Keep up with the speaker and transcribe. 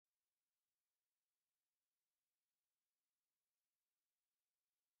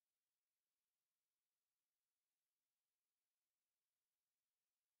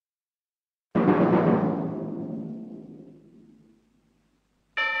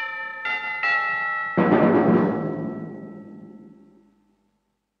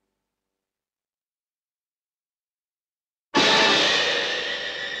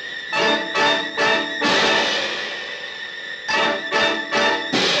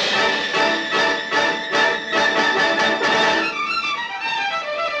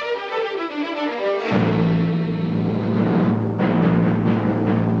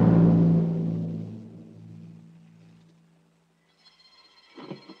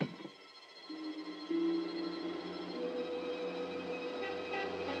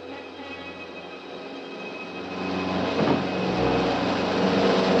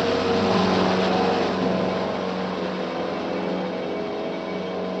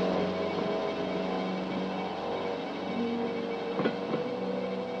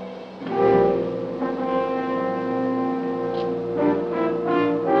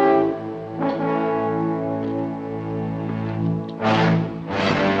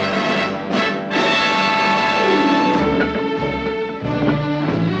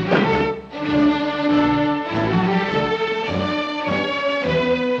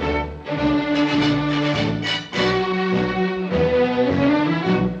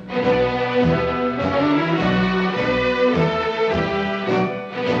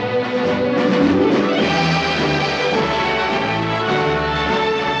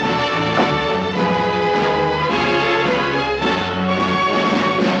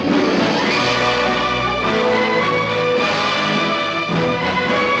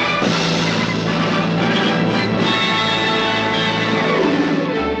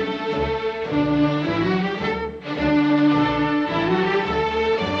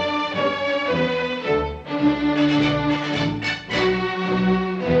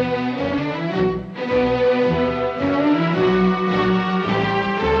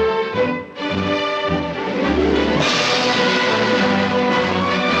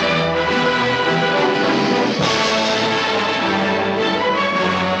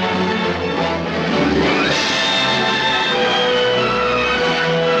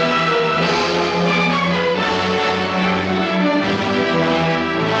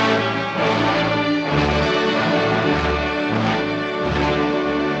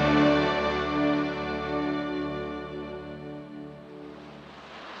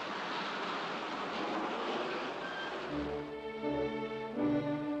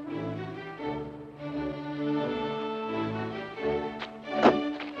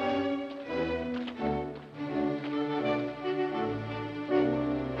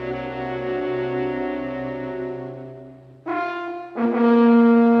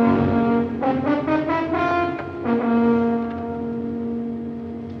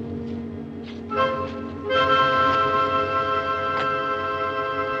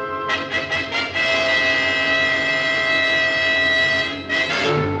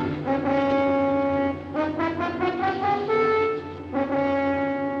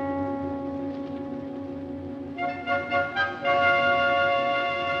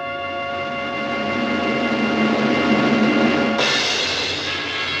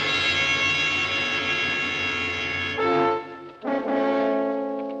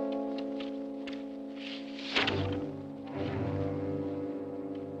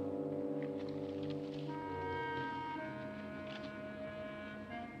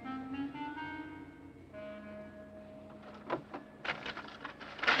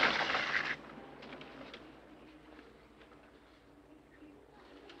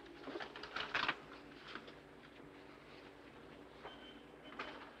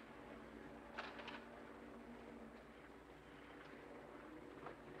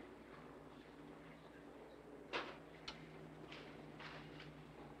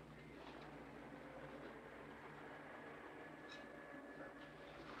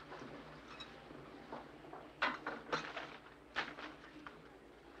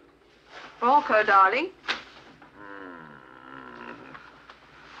Rocco, darling.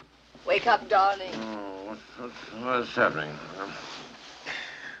 Wake up, darling. Oh, what's happening?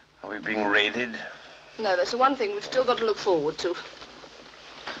 Are we being raided? No, that's the one thing we've still got to look forward to.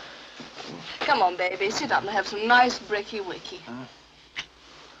 Come on, baby. Sit up and have some nice brekkie-wiki.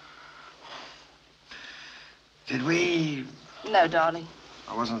 Did we... No, darling.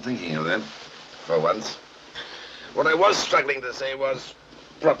 I wasn't thinking of that, for once. What I was struggling to say was,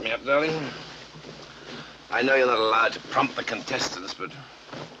 prop me up, darling. I know you're not allowed to prompt the contestants, but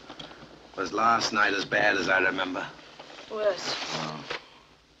was last night as bad as I remember? Worse. Oh.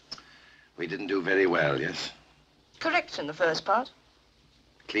 We didn't do very well, yes? Correct in the first part.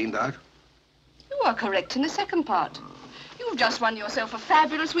 Cleaned out? You are correct in the second part. You've just won yourself a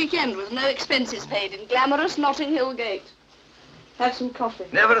fabulous weekend with no expenses paid in glamorous Notting Hill Gate. Have some coffee.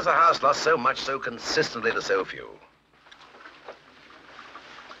 Never has a house lost so much so consistently to so few.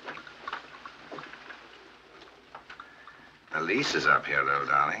 The lease is up here, though,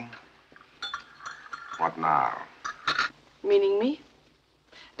 darling. What now? Meaning me?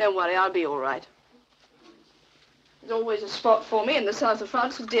 Don't worry, I'll be all right. There's always a spot for me in the south of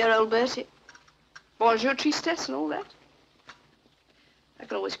France with dear old Bertie. Bonjour, tristesse and all that. I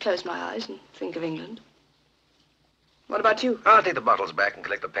can always close my eyes and think of England. What about you? I'll take the bottles back and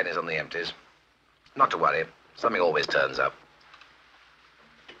collect the pennies on the empties. Not to worry. Something always turns up.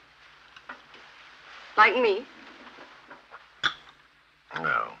 Like me?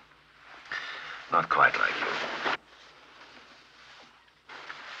 No. Not quite like you.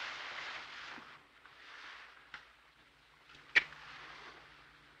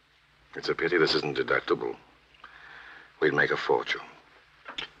 It's a pity this isn't deductible. We'd make a fortune.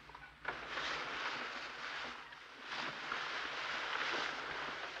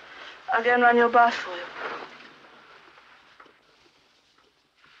 I'll go and run your bath for you.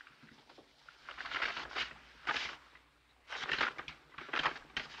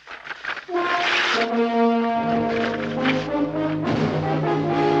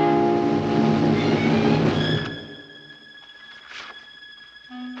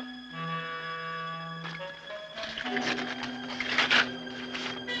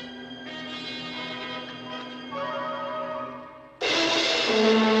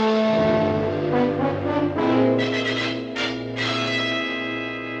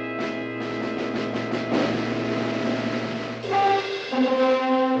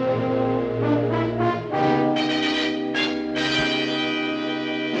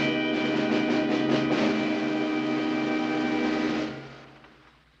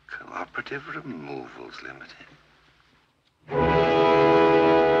 Removals Limited.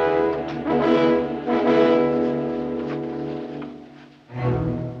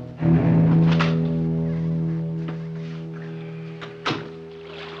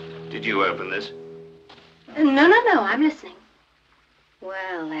 Did you open this? No, I'm listening.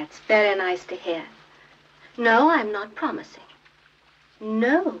 Well, that's very nice to hear. No, I'm not promising.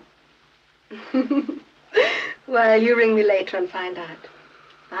 No. Well, you ring me later and find out.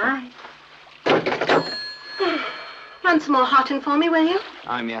 Bye. Run some more hot in for me, will you?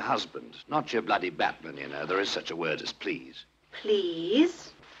 I'm your husband, not your bloody Batman, you know. There is such a word as please.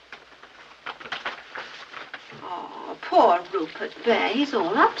 Please? Oh, poor Rupert Bear. He's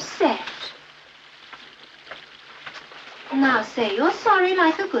all upset. Now say you're sorry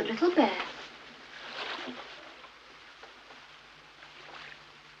like a good little bear.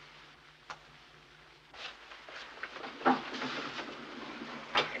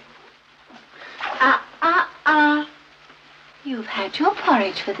 You've had your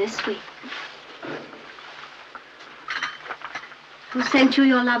porridge for this week. Who sent you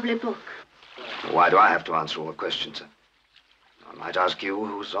your lovely book? Why do I have to answer all the questions, sir? I might ask you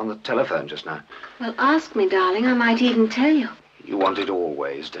who's on the telephone just now. Well, ask me, darling. I might even tell you. You want it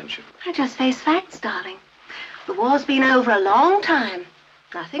always, don't you? I just face facts, darling. The war's been over a long time.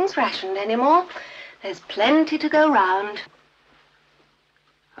 Nothing's rationed anymore. There's plenty to go round.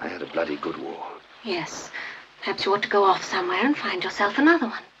 I had a bloody good war. Yes. Perhaps you ought to go off somewhere and find yourself another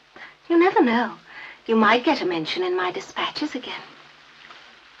one. You never know. You might get a mention in my dispatches again.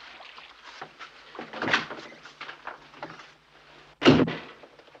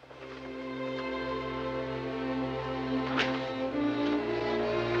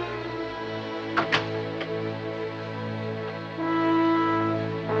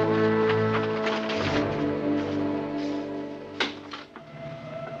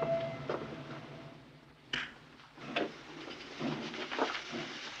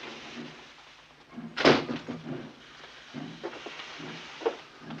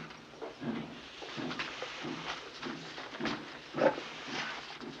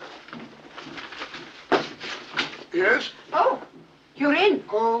 Yes? Oh, you're in.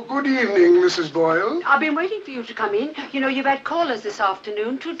 Oh, good evening, Mrs. Boyle. I've been waiting for you to come in. You know, you've had callers this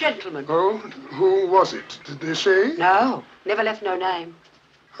afternoon, 2 gentlemen. Oh, who was it? Did they say? No, never left no name.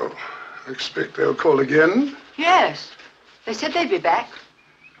 Oh, I expect they'll call again. Yes, they said they'd be back.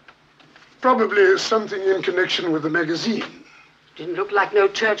 Probably something in connection with the magazine. Didn't look like no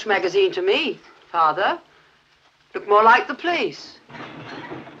church magazine to me, Father. Looked more like the police.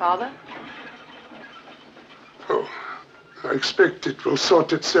 Father? Oh, I expect it will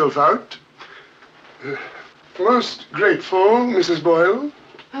sort itself out. Most grateful, Mrs. Boyle.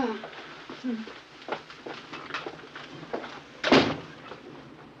 Oh.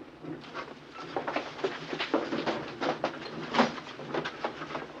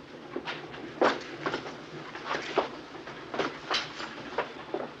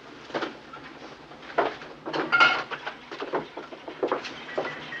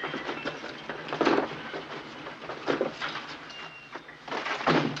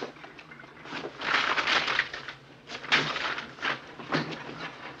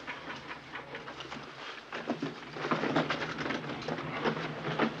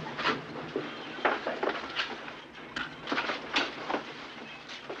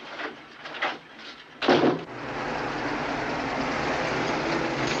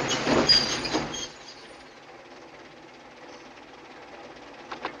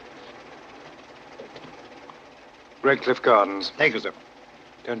 Redcliffe Gardens. Thank you, sir.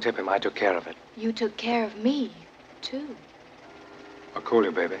 Don't tip him. I took care of it. You took care of me, too. I'll call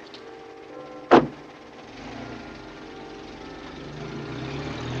you, baby.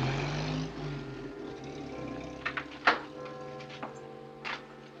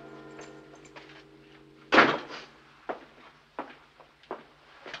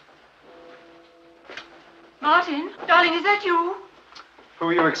 Martin, darling, is that you? Who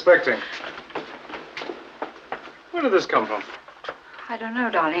are you expecting? Where did this come from? I don't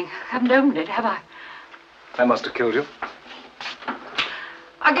know, darling. Haven't opened it, have I? I must have killed you.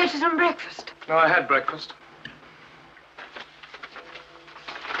 I'll get you some breakfast. No, I had breakfast.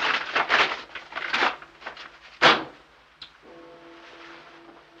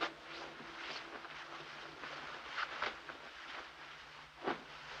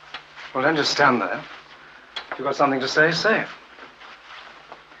 Well, don't just stand there. If you've got something to say, say it.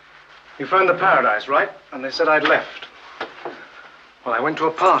 You phoned the Paradise, right? And they said I'd left. Well, I went to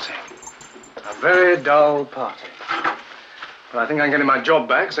a party. A very dull party. But I think I'm getting my job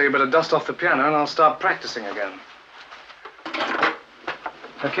back, so you better dust off the piano and I'll start practicing again.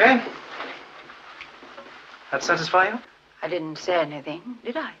 Okay? That satisfy you? I didn't say anything,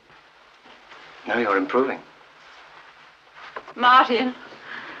 did I? No, you're improving. Martin.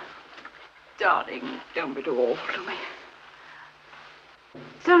 Darling, don't be too awful to me.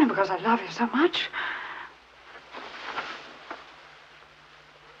 It's only because I love you so much.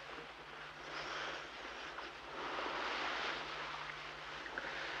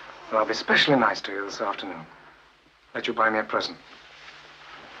 Well, I'll be especially nice to you this afternoon. Let you buy me a present.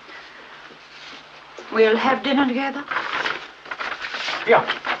 We'll have dinner together? Yeah,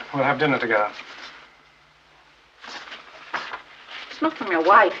 we'll have dinner together. It's not from your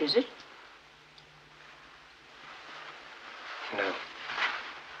wife, is it? No.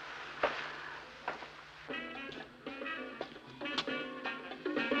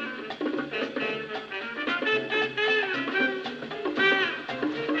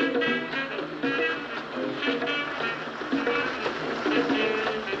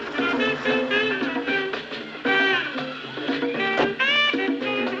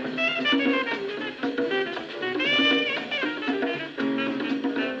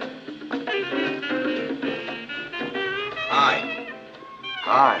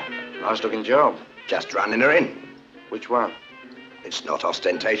 Nice looking job. Just running her in. Which one? It's not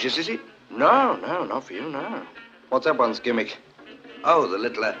ostentatious, is it? No, not for you, no. What's that one's gimmick? Oh, the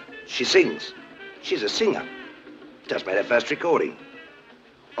little, she sings. She's a singer. Just made her first recording.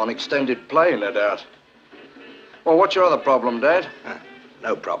 On extended play, no doubt. Well, what's your other problem, Dad?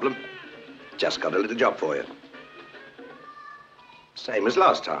 No problem. Just got a little job for you. Same as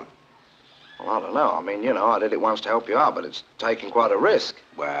last time. Well, I don't know. I mean, you know, I did it once to help you out, but it's taking quite a risk.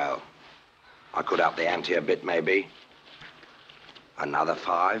 Well, I could up the ante a bit, maybe. Another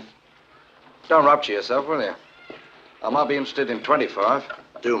 5. Don't rupture yourself, will you? I might be interested in 25.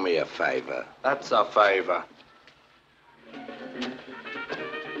 Do me a favor. That's a favor.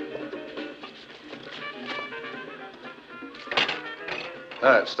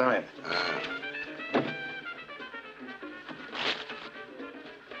 It's time.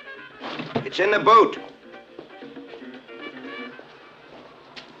 It's in the boot.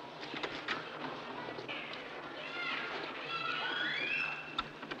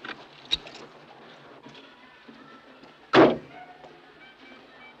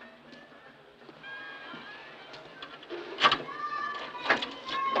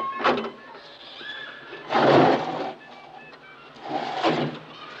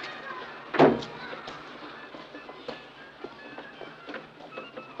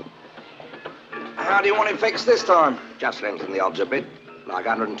 How do you want it fixed this time? Just lengthen the odds a bit, like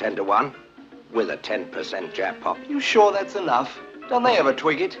 110 to 1, with a 10% jackpot. You sure that's enough? Don't they ever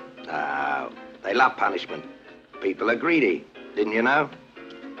twig it? No, they love punishment. People are greedy, didn't you know?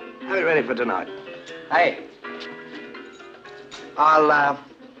 Have it ready for tonight. Hey. I'll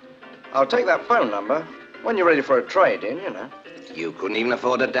take that phone number when you're ready for a trade-in, you know. You couldn't even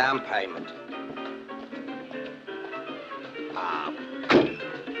afford a down payment. Ah.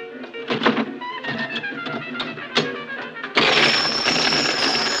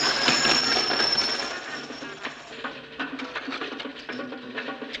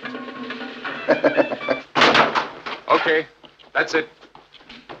 Okay, that's it.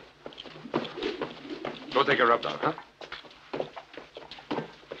 Go take a rub down, huh?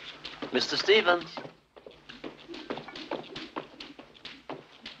 Mr. Stevens.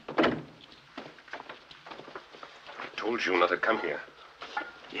 I told you not to come here.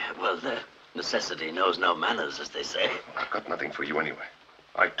 Yeah, well, necessity knows no manners, as they say. I've got nothing for you anyway.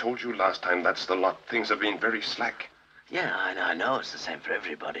 I told you last time that's the lot. Things have been very slack. Yeah, I know it's the same for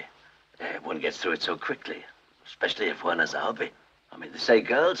everybody. One gets through it so quickly, especially if one has a hobby. I mean, they say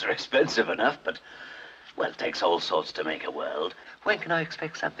girls are expensive enough, but, well, it takes all sorts to make a world. When can I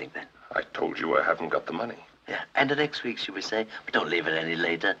expect something, then? I told you I haven't got the money. Yeah, end of next week, should we say? But don't leave it any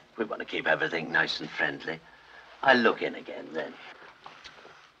later. We want to keep everything nice and friendly. I'll look in again, then.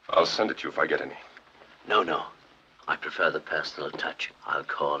 I'll send it to you if I get any. No. I prefer the personal touch. I'll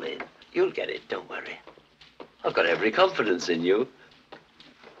call in. You'll get it, don't worry. I've got every confidence in you.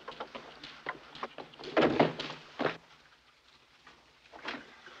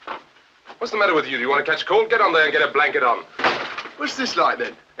 What's the matter with you? Do you want to catch cold? Get on there and get a blanket on. What's this like,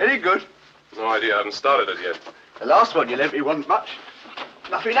 then? Any good? No idea. I haven't started it yet. The last one you lent me wasn't much.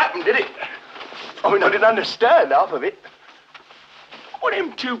 Nothing happened, did it? I mean, I didn't understand half of it. What are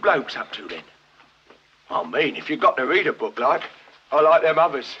them two blokes up to, then? I mean, if you got to read a book like, I like them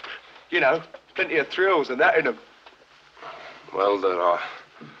others. You know, plenty of thrills and that in them. Well, there are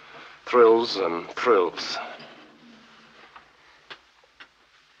thrills and thrills.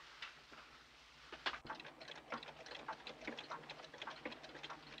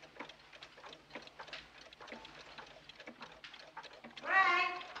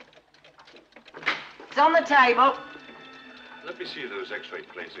 It's on the table. Let me see those x-ray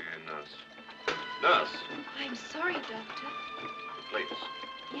plates again, nurse. Nurse, I'm sorry, Doctor. the plates.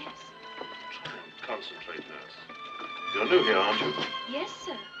 Yes. Try and concentrate, nurse. You're new here, aren't you? Yes,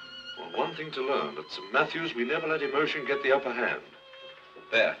 sir. Well, one thing to learn. At St. Matthew's, we never let emotion get the upper hand.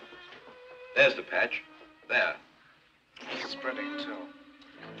 There. There's the patch. There. Spreading too.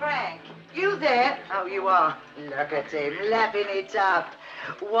 Frank, you there? Oh, you are. Look at him, lapping it up.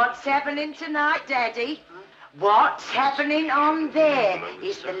 What's happening tonight, Daddy? What's happening on there?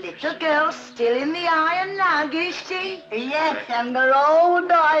 Is the little girl still in the iron lung, is she? Yes, and they're all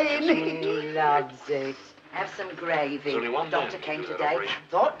dying. Loves it. Have some gravy. There's only one Doctor man came to do that today. operation.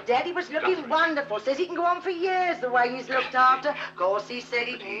 Thought Daddy was looking wonderful. Says he can go on for years the way he's looked after. Of course, he said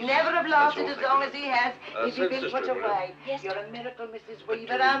he'd never have lasted as long as he has if he'd been put away. Yes, You're a miracle, Mrs.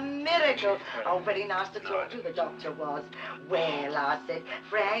 Weaver, a miracle. Oh, very nice to talk to, the doctor was. Well, I said,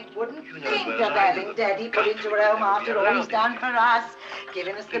 Frank wouldn't think of having Daddy put into her home after all he's done for us,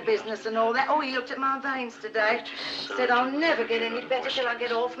 giving us the business and all that. Oh, he looked at my veins today. Said I'll never get any better till I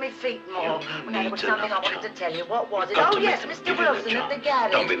get off my feet more. Well, now, there was something I wanted to tell you. What was it? Oh, yes, Mr. Wilson at the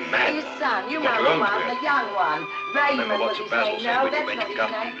garage. Don't be mad. His son, you Got know your the own one, career. the young one. Raymond Remember was what his Basil name. said No, when you that's went not to his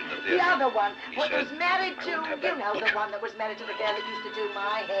government name. in the The theatre? other one, He what said, was married "I to, won't have you that know, the book." one that was married to the girl that used to do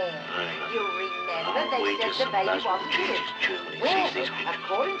my hair. Right. You remember Oh, they wages said the and baby Basil wasn't changed his. his tune when he Well, sees these people.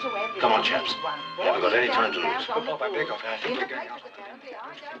 according to everyone, Come on, chaps. he's won Haven't got any time to £40,000 lose. on the Pop that big pool. off, Ash. In the Get papers, out. apparently,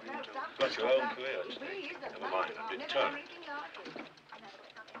 I don't know. Got your own career at He stake. really is a Never mind, man. I'm I've never determined. done anything like it.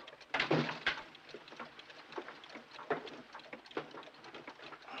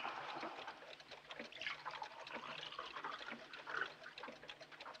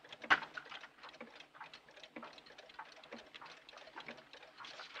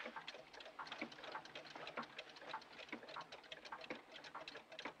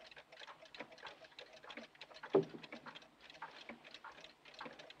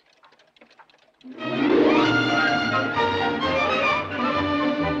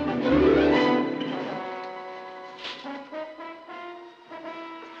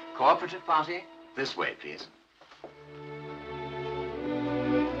 Cooperative party? This way, please.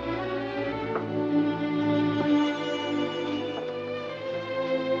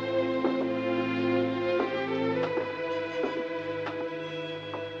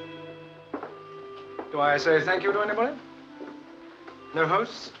 Do I say thank you to anybody? No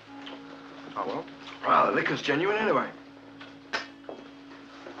hosts? Oh, well. Well, the liquor's genuine anyway.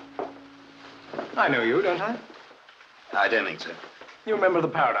 I know you, don't I? I don't think so. You remember the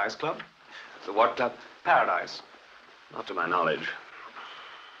Paradise Club? The what club? Paradise. Not to my knowledge.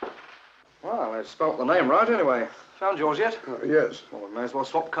 Well, they've spelt the name right anyway. Found yours yet? Yes. Well, we may as well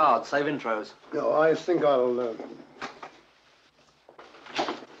swap cards, save intros. No, I think I'll...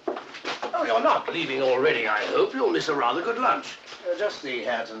 Oh, you're not leaving already, I hope. You'll miss a rather good lunch. Just the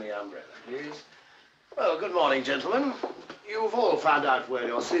hat and the umbrella, please. Well, good morning, gentlemen. You've all found out where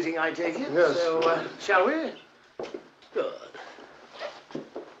you're sitting, I take it? Yes. So, shall we? Good.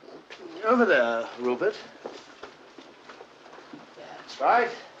 Over there, Rupert. That's right.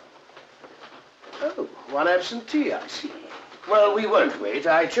 Oh, one absentee, I see. Well, we won't wait.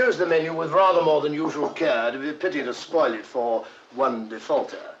 I chose the menu with rather more than usual care. It'd be a pity to spoil it for one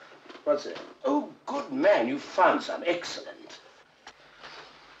defaulter. What's it? Oh, good man, you found some. Excellent.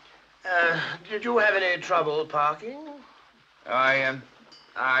 Did you have any trouble parking? I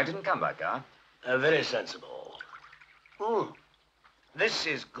didn't come by car. Very sensible. This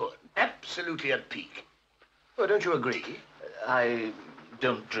is good. Absolutely at peak. Oh, don't you agree? I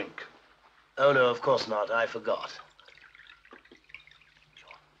don't drink. Oh, no, of course not. I forgot.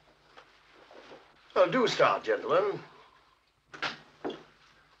 Well, do start, gentlemen.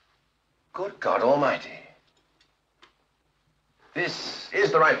 Good God Almighty. This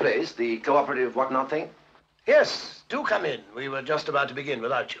is the right place, the cooperative whatnot thing? Yes, do come in. We were just about to begin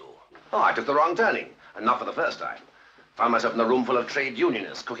without you. Oh, I took the wrong turning, and not for the first time. Found myself in a room full of trade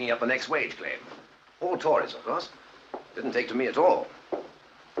unionists cooking up the next wage claim. All Tories, of course. Didn't take to me at all.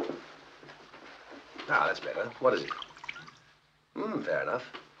 Ah, that's better. What is it? Fair enough.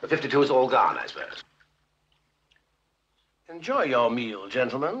 The 52's all gone, I suppose. Enjoy your meal,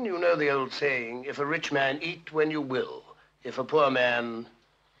 gentlemen. You know the old saying, if a rich man eat when you will, if a poor man,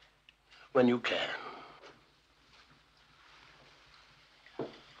 when you can.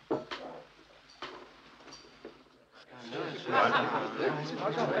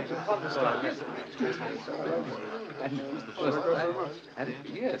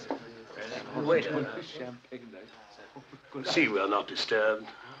 Yes. Waiter. See we're not disturbed.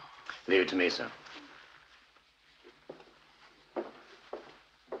 Leave it to me, sir.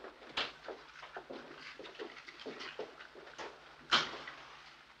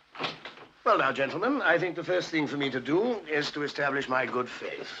 Well, now, gentlemen, I think the first thing for me to do is to establish my good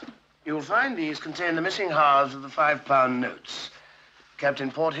faith. You'll find these contain the missing halves of the £5 notes.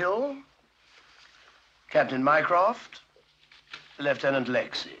 Captain Porthill, Captain Mycroft, Lieutenant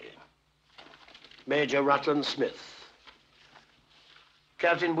Lexie, Major Rutland Smith,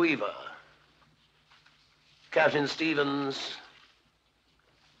 Captain Weaver, Captain Stevens,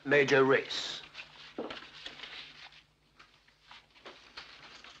 Major Race.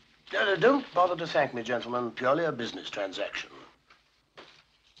 No, don't bother to thank me, gentlemen. Purely a business transaction.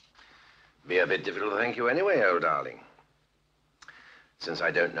 Be a bit difficult to thank you anyway, old darling. Since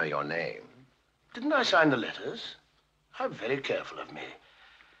I don't know your name. Didn't I sign the letters? How very careful of me.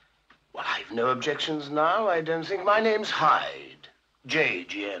 Well, I've no objections now. I don't think my name's Hyde.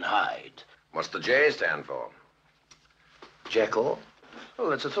 J.G.N. Hyde. What's the J stand for? Jekyll? Oh,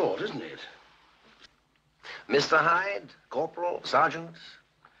 that's a thought, isn't it? Mr. Hyde? Corporal? Sergeant?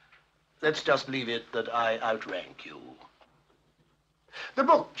 Let's just leave it that I outrank you. The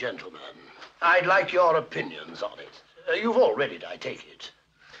book, gentlemen. I'd like your opinions on it. You've all read it, I take it.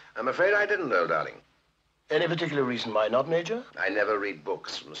 I'm afraid I didn't, old darling. Any particular reason why not, Major? I never read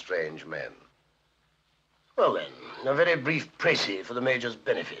books from strange men. Well, then, a very brief précis for the Major's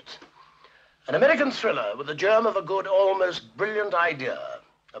benefit. An American thriller with the germ of a good, almost brilliant idea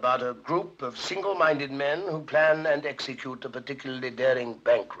about a group of single-minded men who plan and execute a particularly daring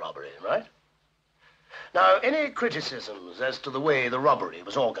bank robbery, right? Now, any criticisms as to the way the robbery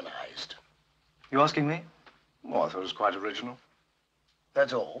was organized? You asking me? Oh, I thought it was quite original.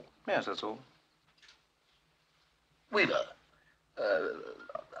 That's all? Yes, that's all. Weaver?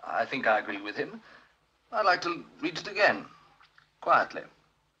 I think I agree with him. I'd like to read it again, quietly.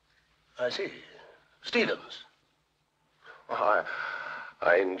 I see. Stevens? Oh,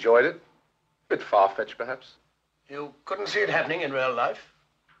 I enjoyed it. A bit far-fetched, perhaps. You couldn't see it happening in real life?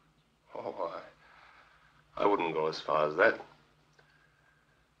 Oh, I wouldn't go as far as that.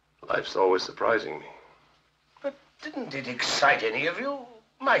 Life's always surprising me. But didn't it excite any of you?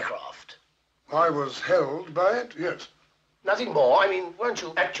 Mycroft? I was held by it, yes. Nothing more? I mean, weren't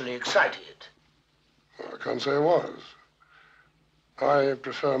you actually excited? I can't say I was. I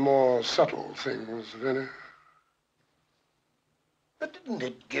prefer more subtle things, really. But didn't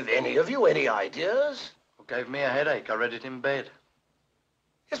it give any of you any ideas? It gave me a headache. I read it in bed.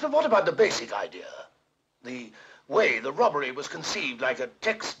 Yes, but what about the basic idea? The way the robbery was conceived like a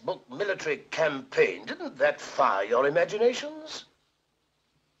textbook military campaign. Didn't that fire your imaginations?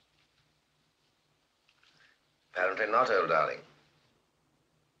 Apparently not, old darling.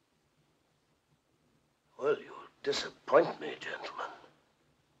 Well, you disappoint me, gentlemen.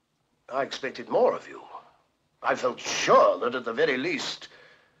 I expected more of you. I felt sure that at the very least,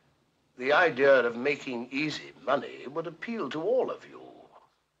 the idea of making easy money would appeal to all of you.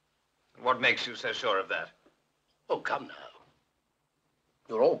 What makes you so sure of that? Oh, come now.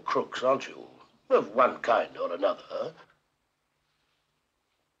 You're all crooks, aren't you? Of one kind or another.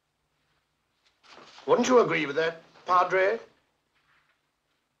 Wouldn't you agree with that, Padre?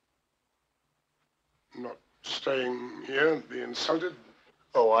 Not staying here and be insulted?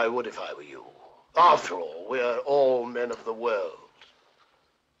 Oh, I would if I were you. After all, we are all men of the world.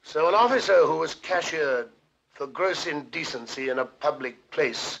 So an officer who was cashiered for gross indecency in a public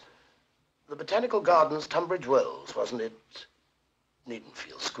place, the Botanical Gardens, Tunbridge Wells, wasn't it? Needn't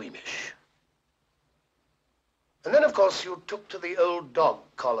feel squeamish. And then, of course, you took to the old dog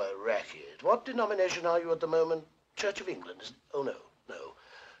collar racket. What denomination are you at the moment? Church of England, isn't it? Oh, no.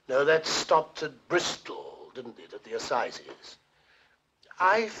 No, that stopped at Bristol, didn't it, at the Assizes?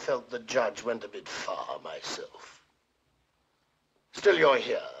 I felt the judge went a bit far myself. Still, you're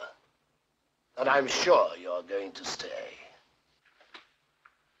here. And I'm sure you're going to stay.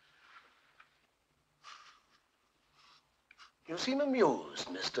 You seem amused,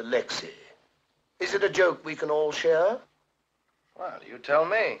 Mr. Lexi. Is it a joke we can all share? Well, you tell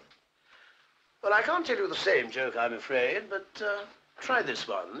me. Well, I can't tell you the same joke, I'm afraid, but try this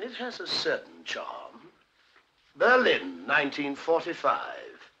one. It has a certain charm. Berlin, 1945.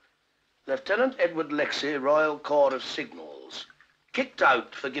 Lieutenant Edward Lexi, Royal Corps of Signals, kicked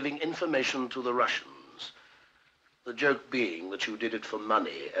out for giving information to the Russians. The joke being that you did it for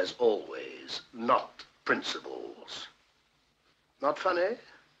money, as always, not principles. Not funny?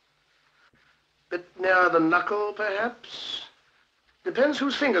 Bit nearer the knuckle, perhaps? Depends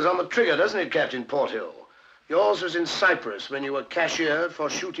whose finger's on the trigger, doesn't it, Captain Porthill? Yours was in Cyprus when you were cashiered for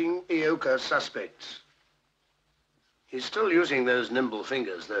shooting Ioka suspects. He's still using those nimble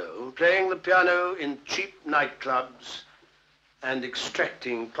fingers, though, playing the piano in cheap nightclubs and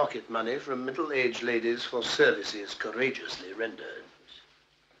extracting pocket money from middle-aged ladies for services courageously rendered.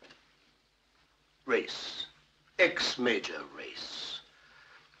 Race. Ex-Major Race.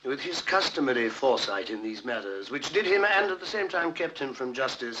 With his customary foresight in these matters, which did him and at the same time kept him from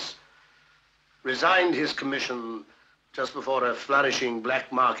justice, resigned his commission just before a flourishing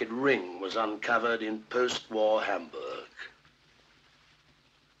black market ring was uncovered in post-war Hamburg.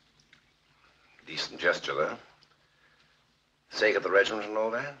 Decent gesture, though. Sake of the regiment and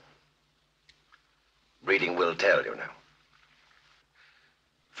all that. Reading will tell, you know.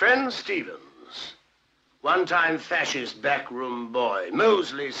 Friend Stevens, one-time fascist backroom boy,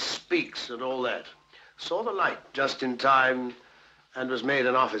 Mosley speaks and all that, saw the light just in time and was made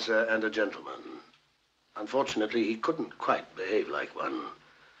an officer and a gentleman. Unfortunately, he couldn't quite behave like one.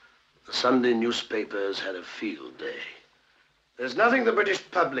 The Sunday newspapers had a field day. There's nothing the British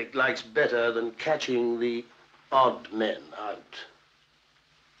public likes better than catching the odd men out.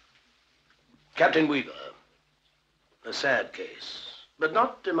 Captain Weaver, a sad case, but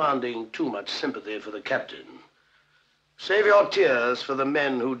not demanding too much sympathy for the captain. Save your tears for the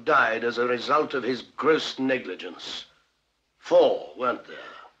men who died as a result of his gross negligence. 4, weren't there?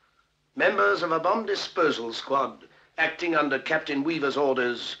 Members of a bomb disposal squad acting under Captain Weaver's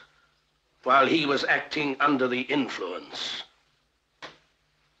orders while he was acting under the influence.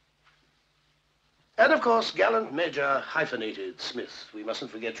 And, of course, gallant Major Hyphenated Smith. We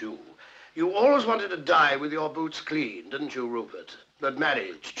mustn't forget you. You always wanted to die with your boots clean, didn't you, Rupert? But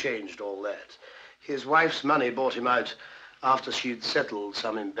marriage changed all that. His wife's money bought him out after she'd settled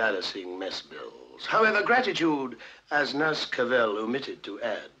some embarrassing mess bills. However, gratitude, as Nurse Cavell omitted to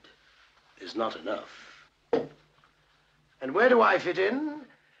add, is not enough. And where do I fit in?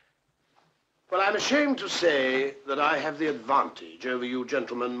 Well, I'm ashamed to say that I have the advantage over you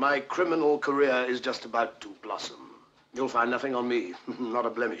gentlemen. My criminal career is just about to blossom. You'll find nothing on me, not a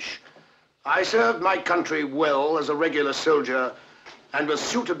blemish. I served my country well as a regular soldier and was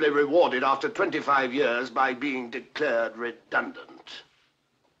suitably rewarded after 25 years by being declared redundant.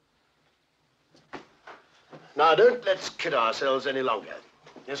 Now, don't let's kid ourselves any longer.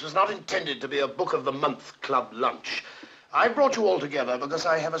 This was not intended to be a Book of the Month club lunch. I brought you all together because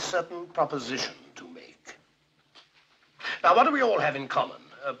I have a certain proposition to make. Now, what do we all have in common,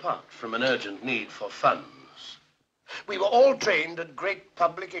 apart from an urgent need for funds? We were all trained at great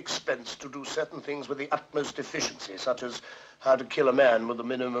public expense to do certain things with the utmost efficiency, such as how to kill a man with the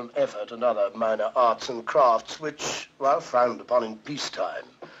minimum effort and other minor arts and crafts which, while frowned upon in peacetime,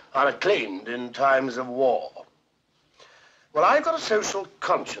 are acclaimed in times of war. Well, I've got a social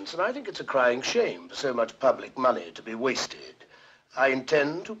conscience, and I think it's a crying shame for so much public money to be wasted. I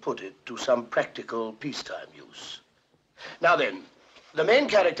intend to put it to some practical peacetime use. Now then, the main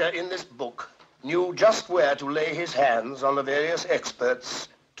character in this book knew just where to lay his hands on the various experts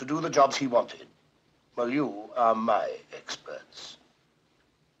to do the jobs he wanted. Well, you are my experts.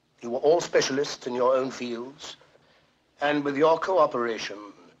 You were all specialists in your own fields, and with your cooperation,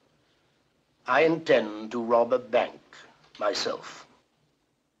 I intend to rob a bank myself.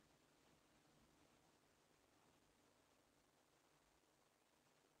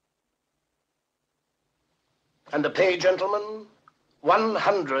 And the pay, gentlemen,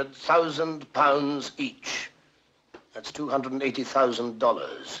 £100,000 each. That's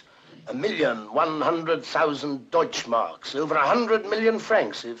 $280,000. 1,100,000 Deutschmarks, over 100 million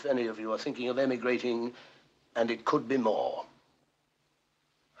francs, if any of you are thinking of emigrating, and it could be more.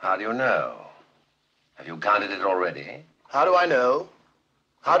 How do you know? Have you counted it already? How do I know?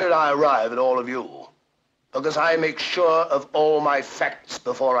 How did I arrive at all of you? Because I make sure of all my facts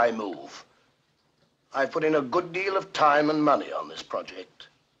before I move. I've put in a good deal of time and money on this project.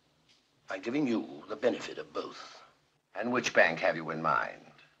 I'm giving you the benefit of both. And which bank have you in mind?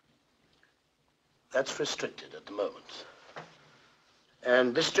 That's restricted at the moment.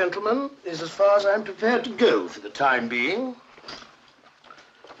 And this, gentleman, is as far as I'm prepared to go for the time being.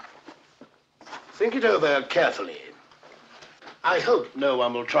 Think it over carefully. I hope no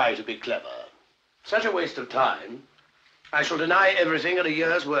one will try to be clever. Such a waste of time. I shall deny everything and a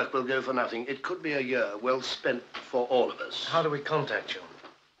year's work will go for nothing. It could be a year well spent for all of us. How do we contact you?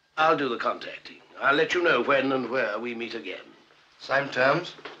 I'll do the contacting. I'll let you know when and where we meet again. Same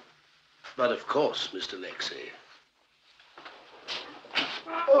terms? But of course, Mr. Lexie.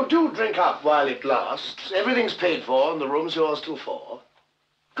 Oh, do drink up while it lasts. Everything's paid for and the room's yours till 4.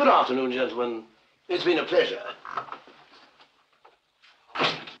 Good afternoon, gentlemen. It's been a pleasure.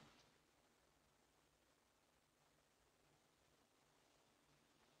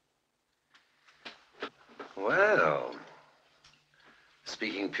 Well,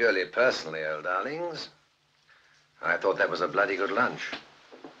 speaking purely personally, old darlings, I thought that was a bloody good lunch.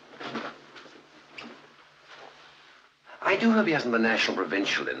 I do hope he hasn't the National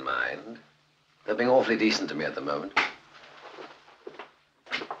Provincial in mind. They're being awfully decent to me at the moment.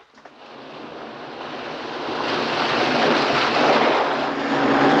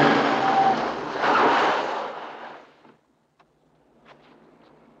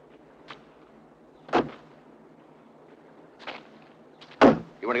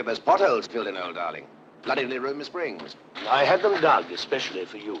 You want to get those potholes filled in, old darling? Bloody Roomy Springs. I had them dug especially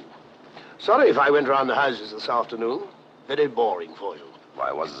for you. Sorry if I went round the houses this afternoon. Very boring for you.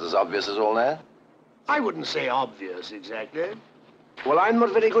 Why, was it as obvious as all that? I wouldn't say obvious exactly. Well, I'm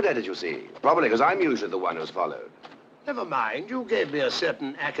not very good at it, you see. Probably because I'm usually the one who's followed. Never mind. You gave me a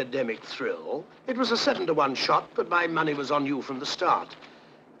certain academic thrill. It was a 7-to-1 shot, but my money was on you from the start.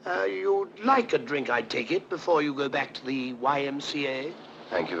 You'd like a drink, I take it, before you go back to the YMCA?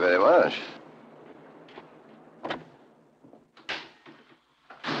 Thank you very much.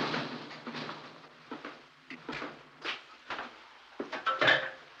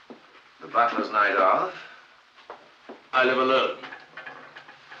 The butler's night off. I live alone.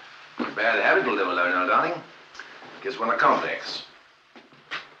 Bad habit to live alone, old darling. Gives one a complex.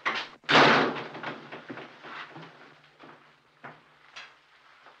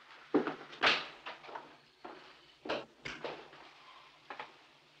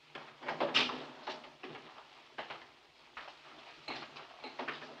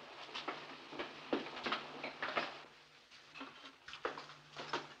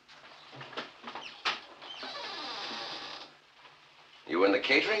 You in the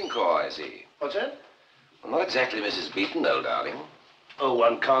catering corps, I see. What's that? Well, not exactly Mrs. Beaton, old darling. Oh,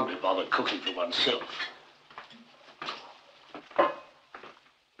 one can't be bothered cooking for oneself. I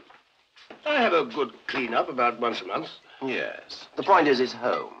have a good clean-up about once a month. Yes. The point is, it's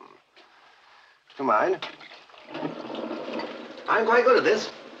home. Do you mind? I'm quite good at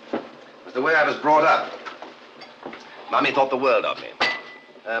this. It's the way I was brought up. Mummy thought the world of me.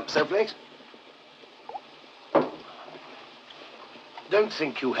 Snowflakes? Don't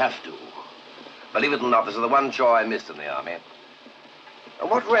think you have to. Believe it or not, this is the one chore I missed in the army. And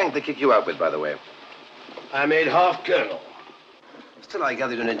what rank they kick you out with, by the way? I made half colonel. Still, I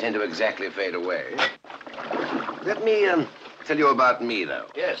gather you don't intend to exactly fade away. Let me tell you about me, though.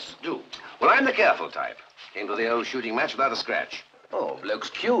 Yes, do. Well, I'm the careful type. Came to the old shooting match without a scratch. Oh, bloke's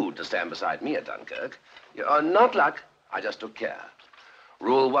queued to stand beside me at Dunkirk. Not luck. I just took care.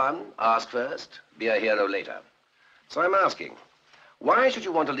 Rule 1, ask first, be a hero later. So I'm asking, why should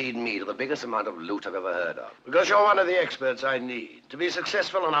you want to lead me to the biggest amount of loot I've ever heard of? Because you're one of the experts I need. To be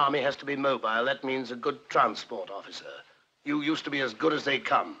successful, an army has to be mobile. That means a good transport officer. You used to be as good as they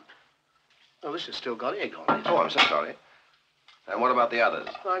come. Oh, this has still got egg on it. Oh, I'm so sorry. And what about the others?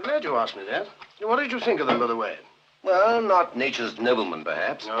 Well, I'm glad you asked me that. What did you think of them, by the way? Well, not nature's noblemen,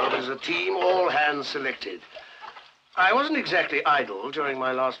 perhaps. No, there's a team, all hands selected. I wasn't exactly idle during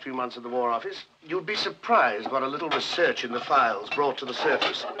my last few months at the War Office. You'd be surprised what a little research in the files brought to the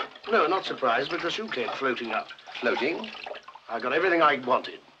surface. No, not surprised, because you came floating up. Floating? I got everything I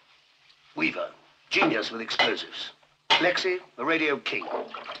wanted. Weaver, genius with explosives. Lexi, the radio king.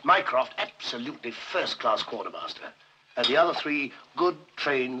 Mycroft, absolutely first-class quartermaster. And the other 3, good,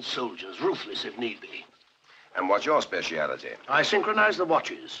 trained soldiers, ruthless if need be. And what's your speciality? I synchronize the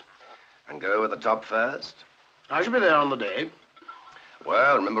watches. And go with the top first? I shall be there on the day.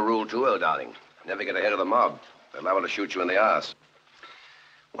 Well, remember rule 2, old darling. Never get ahead of the mob. They're liable to shoot you in the arse.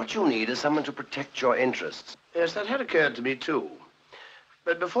 What you need is someone to protect your interests. Yes, that had occurred to me, too.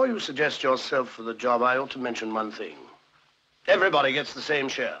 But before you suggest yourself for the job, I ought to mention one thing. Everybody gets the same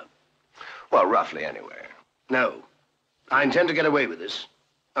share. Well, roughly, anyway. No. I intend to get away with this.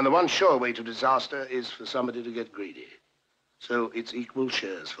 And the one sure way to disaster is for somebody to get greedy. So it's equal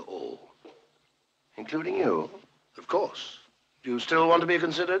shares for all. Including you? Of course. Do you still want to be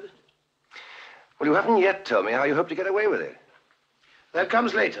considered? Well, you haven't yet told me how you hope to get away with it. That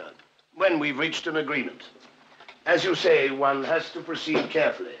comes later, when we've reached an agreement. As you say, one has to proceed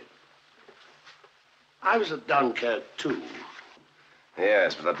carefully. I was at Dunkirk, too.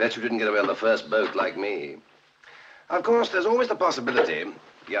 Yes, but I bet you didn't get away on the first boat like me. Of course, there's always the possibility,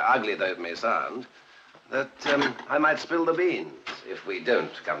 yeah, ugly though it may sound, that I might spill the beans if we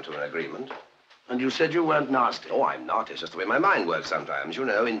don't come to an agreement. And you said you weren't nasty. Oh, I'm not. It's just the way my mind works sometimes, you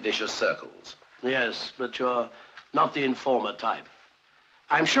know, in vicious circles. Yes, but you're not the informer type.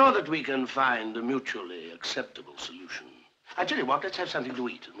 I'm sure that we can find a mutually acceptable solution. I tell you what, let's have something to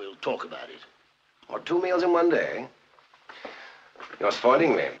eat and we'll talk about it. Or 2 meals in one day? You're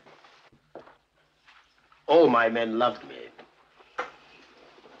spoiling me. All my men loved me.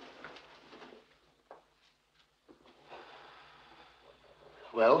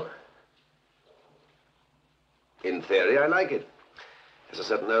 Well? In theory, I like it. It's a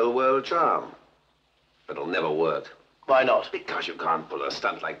certain old world charm. But it'll never work. Why not? Because you can't pull a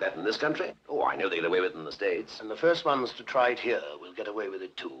stunt like that in this country. Oh, I know they get away with it in the States. And the first ones to try it here will get away with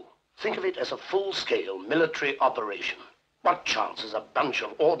it, too. Think of it as a full-scale military operation. What chance has a bunch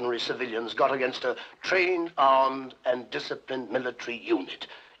of ordinary civilians got against a trained, armed, and disciplined military unit?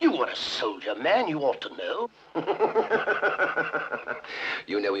 You were a soldier, man. You ought to know.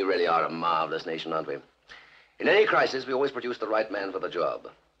 You know we really are a marvelous nation, aren't we? In any crisis, we always produce the right man for the job,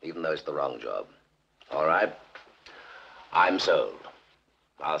 even though it's the wrong job. All right? I'm sold.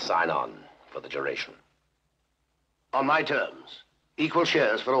 I'll sign on for the duration. On my terms. Equal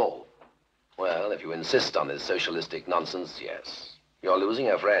shares for all. Well, if you insist on this socialistic nonsense, yes. You're losing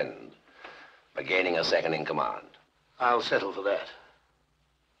a friend, but gaining a second in command. I'll settle for that.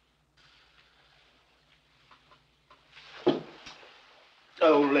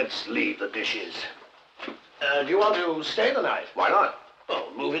 Oh, let's leave the dishes. Do you want to stay the night? Why not?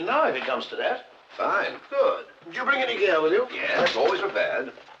 Oh, move in now if it comes to that. Fine. Good. Did you bring any gear with you? Yes, always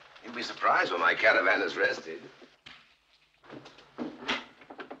prepared. You'll be surprised when my caravan is rested.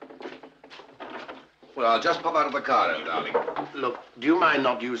 Well, I'll just pop out of the car, then, darling. Look, do you mind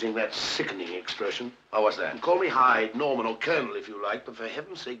not using that sickening expression? Oh, what's that? Call me Hyde, Norman, or Colonel if you like, but for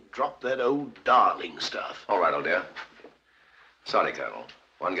heaven's sake, drop that old darling stuff. All right, old dear. Sorry, Colonel.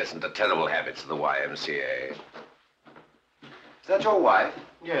 One gets into terrible habits at the YMCA. Is that your wife?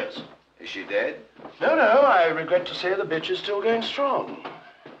 Yes. Is she dead? No, I regret to say the bitch is still going strong.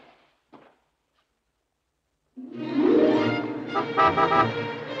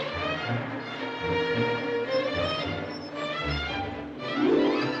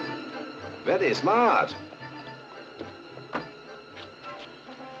 Very smart.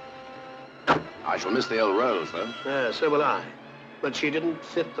 I shall miss the old Rose, though. Yeah, so will I. But she didn't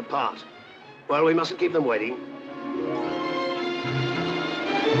fit the part. Well, we mustn't keep them waiting.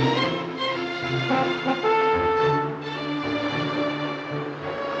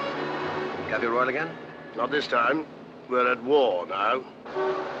 Cafe Royal again? Not this time. We're at war now.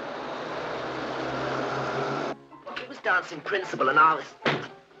 It was dancing principal and I was...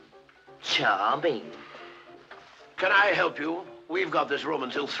 charming. Can I help you? We've got this room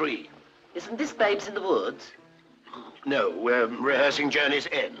until 3. Isn't this Babes in the Woods? No, we're rehearsing Journey's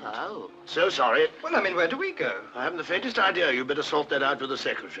End. Oh. So sorry. Well, I mean, where do we go? I haven't the faintest idea. You better sort that out with the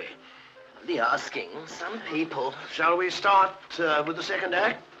secretary. The asking. Some people. Shall we start with the second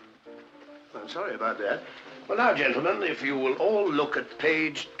act? I'm sorry about that. Well, now, gentlemen, if you will all look at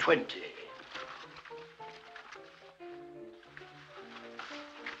page 20.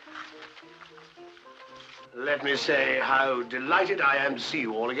 Let me say how delighted I am to see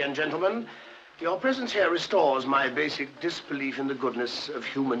you all again, gentlemen. Your presence here restores my basic disbelief in the goodness of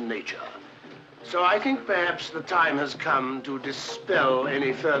human nature. So I think perhaps the time has come to dispel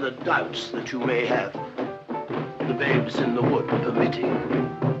any further doubts that you may have. The Babes in the Wood permitting.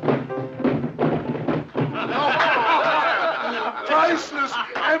 Priceless,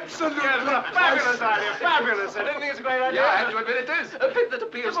 absolutely Fabulous idea, fabulous. I don't think it's a great idea. Yeah, I have to admit it is. A bit that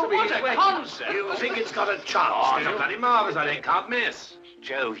appeals to me. What a concept. You think it's got a chance? Oh, do it's a you? bloody marvellous idea. Can't miss.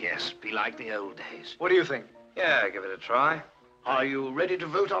 Jove, yes. Be like the old days. What do you think? Yeah, give it a try. Are you ready to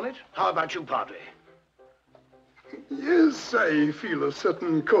vote on it? How about you, Padre? Yes, I feel a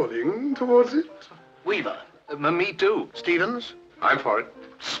certain calling towards it. Weaver? Me too. Stevens? I'm for it.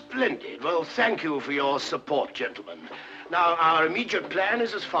 Splendid. Well, thank you for your support, gentlemen. Now, our immediate plan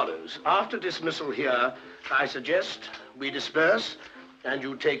is as follows. After dismissal here, I suggest we disperse, and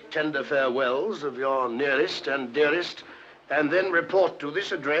you take tender farewells of your nearest and dearest, and then report to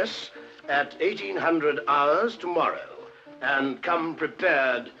this address at 1800 hours tomorrow, and come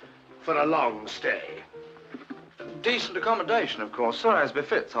prepared for a long stay. Decent accommodation, of course, sir, as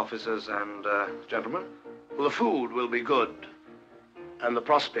befits officers and gentlemen. Well, the food will be good, and the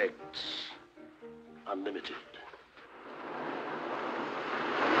prospects unlimited.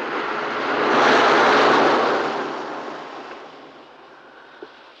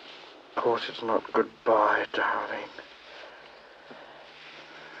 Of course, it's not goodbye, darling.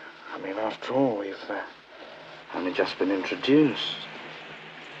 I mean, after all, we've only just been introduced.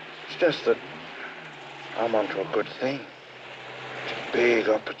 It's just that I'm onto a good thing. It's a big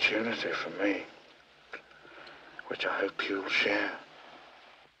opportunity for me, which I hope you'll share.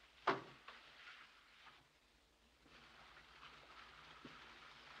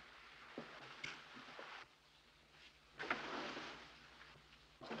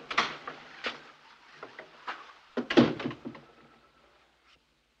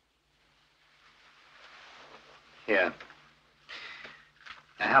 Here.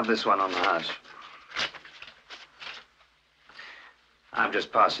 I have this one on the house. I'm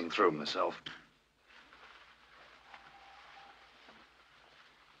just passing through myself.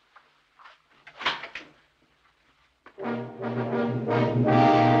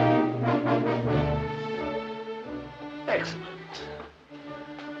 Excellent.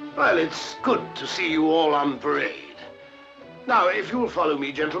 Well, it's good to see you all on parade. Now, if you'll follow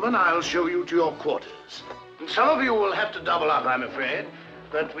me, gentlemen, I'll show you to your quarters. Some of you will have to double up, I'm afraid,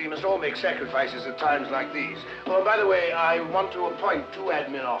 but we must all make sacrifices at times like these. Oh, and by the way, I want to appoint 2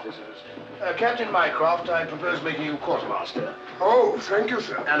 admin officers. Captain Mycroft, I propose making you quartermaster. Oh, thank you,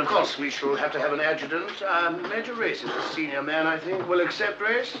 sir. And, of course, we shall have to have an adjutant. Major Race is the senior man, I think. Will accept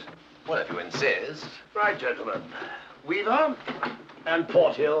Race? Well, if you insist. Right, gentlemen. Weaver and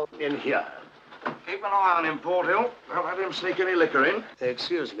Porthill in here. Keep an eye on him, Porthill. Don't let him sneak any liquor in.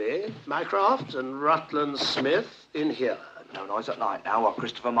 Excuse me. Mycroft and Rutland Smith in here. No noise at night now while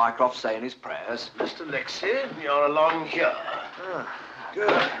Christopher Mycroft's saying his prayers. Mr. Lexie, you're along here.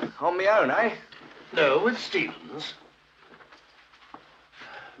 Good. On my own, eh? No, with Stevens.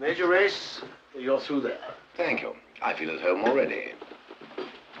 Major Race, you're through there. Thank you. I feel at home already.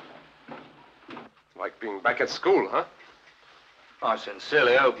 Like being back at school, huh? I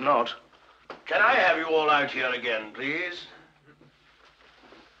sincerely hope not. Can I have you all out here again, please?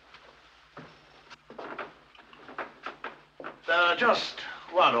 There are just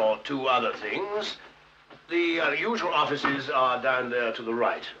 1 or 2 other things. The usual offices are down there to the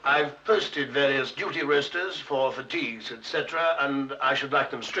right. I've posted various duty rosters for fatigues, etc., and I should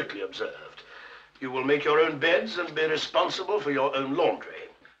like them strictly observed. You will make your own beds and be responsible for your own laundry.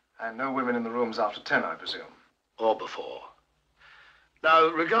 And no women in the rooms after 10, I presume. Or before. Now,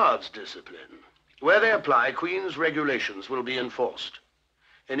 regards discipline. Where they apply, Queen's regulations will be enforced.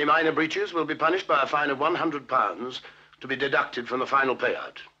 Any minor breaches will be punished by a fine of £100 to be deducted from the final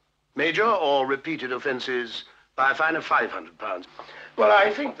payout. Major or repeated offences by a fine of £500. Well, I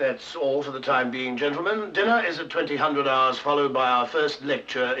think that's all for the time being, gentlemen. Dinner is at 2000 hours, followed by our first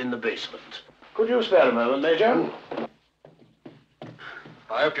lecture in the basement. Could you spare a moment, Major?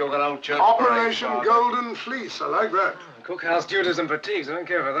 I hope you're going to old church. Operation Golden Fleece. I like that. Cookhouse duties and fatigues. I don't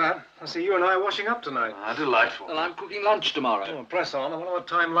care for that. I see you and I are washing up tonight. Ah, delightful. And I'm cooking lunch tomorrow. Oh, press on. I wonder what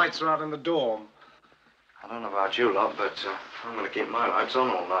time lights are out in the dorm. I don't know about you lot, but I'm going to keep my lights on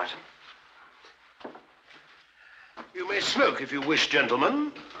all night. You may smoke if you wish,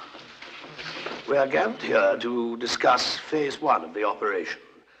 gentlemen. We are gathered here to discuss phase 1 of the operation.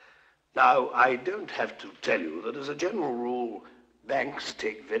 Now, I don't have to tell you that as a general rule, banks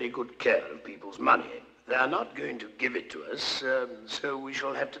take very good care of people's money. They are not going to give it to us, so we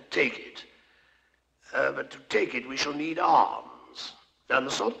shall have to take it. But to take it, we shall need arms. And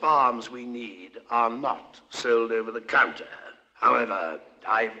the sort of arms we need are not sold over the counter. However,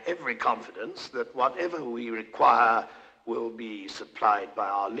 I've every confidence that whatever we require will be supplied by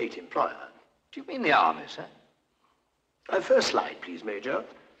our late employer. Do you mean the army, sir? First slide, please, Major.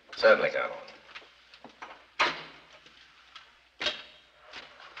 Certainly, Colonel.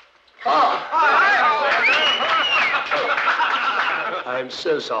 I'm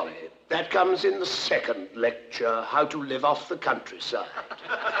so sorry. That comes in the second lecture, How to Live Off the Countryside.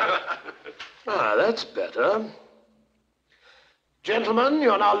 That's better. Gentlemen,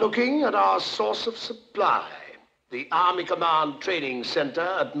 you're now looking at our source of supply, the Army Command Training Center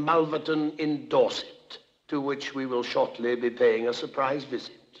at Malverton in Dorset, to which we will shortly be paying a surprise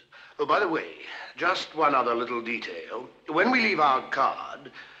visit. Oh, by the way, just one other little detail. When we leave our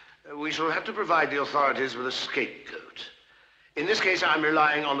card, we shall have to provide the authorities with a scapegoat. In this case, I'm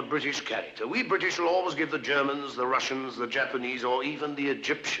relying on the British character. We British will always give the Germans, the Russians, the Japanese, or even the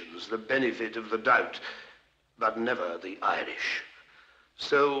Egyptians the benefit of the doubt, but never the Irish.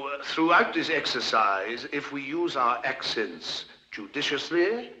 So, throughout this exercise, if we use our accents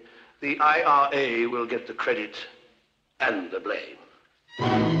judiciously, the IRA will get the credit and the blame.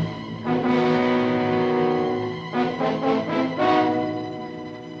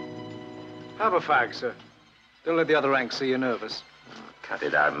 Have a fag, sir. Don't let the other ranks see you're nervous. Cut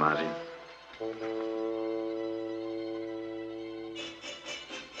it out, Martin.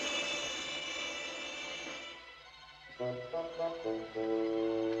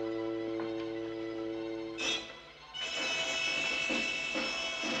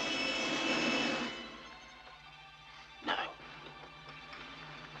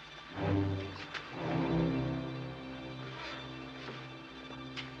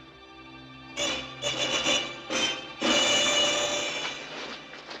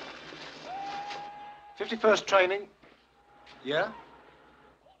 First training. Yeah?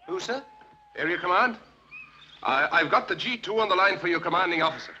 Who, sir? Area Command? I've got the G2 on the line for your commanding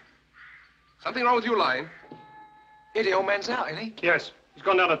officer. Something wrong with your line? Yeah, the old man's out, isn't he? Yes. He's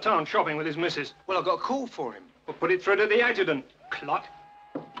gone down to town shopping with his missus. Well, I got a call for him. Well, put it through to the adjutant. Clot.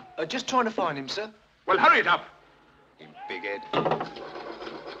 Just trying to find him, sir. Well, hurry it up. You big head.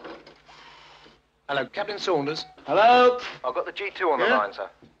 Hello, Captain Saunders. Hello? I've got the G2 on the line, sir.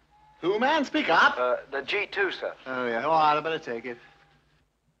 Who, man? Speak up. The G2, sir. Oh, yeah. All right, I better take it.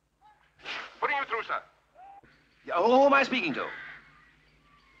 Putting you through, sir. Yeah, who am I speaking to?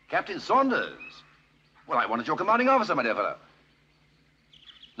 Captain Saunders. Well, I wanted your commanding officer, my dear fellow.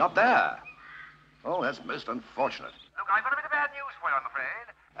 Not there. Oh, that's most unfortunate. Look, I've got a bit of bad news for you, I'm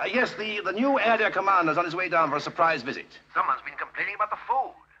afraid. Yes, the new area commander's on his way down for a surprise visit. Someone's been complaining about the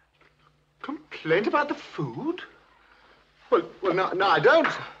food. Complaint about the food? Well, no, I don't.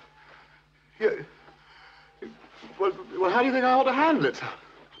 Well, how do you think I ought to handle it, sir?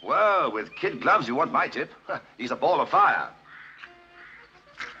 Well, with kid gloves, you want my tip. He's a ball of fire.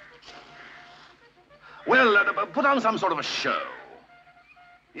 Well, put on some sort of a show.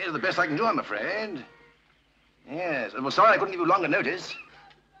 Yes, the best I can do, I'm afraid. Yes. Well, sorry I couldn't give you longer notice.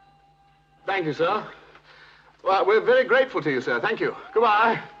 Thank you, sir. Well, we're very grateful to you, sir. Thank you.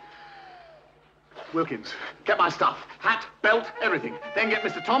 Goodbye. Wilkins, get my stuff. Hat, belt, everything. Then get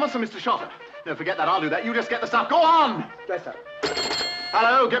Mr. Thomas and Mr. Shotter. No, forget that. I'll do that. You just get the stuff. Go on! Dress up.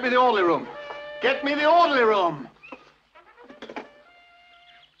 Hello, get me the orderly room. Get me the orderly room.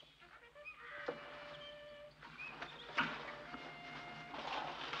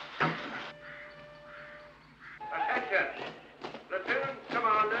 Attention. Lieutenant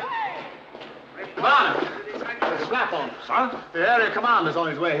Commander. Commander, there's a slap on, sir. The area commander's on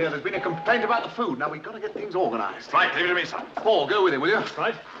his way here. There's been a complaint about the food. Now, we've got to get things organized. Right, leave it to me, son. Paul, go with him, will you?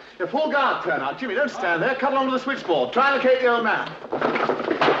 Right. Yeah, Paul, guard turn out. Jimmy, don't stand there. Cut along to the switchboard. Try and locate the old man.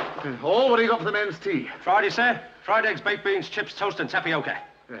 Hall, what do you got for the men's tea? Friday, sir. Fried eggs, baked beans, chips, toast, and tapioca.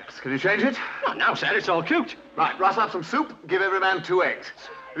 Yes. Can you change it? Not now, sir. It's all cooked. Right, rustle up some soup. Give every man 2 eggs.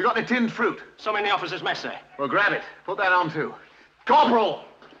 Have you got any tinned fruit? Some in the officer's mess, sir. Well, grab it. Put that on, too. Corporal!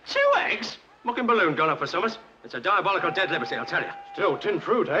 2 eggs? Mucking balloon gone up for summers. It's a diabolical dead liberty, I'll tell you. Still tin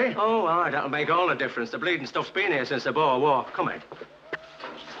fruit, eh? Oh, aye, that'll make all the difference. The bleeding stuff's been here since the Boer War. Come in.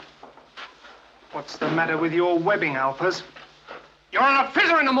 What's the matter with your webbing, Alpers? You're on a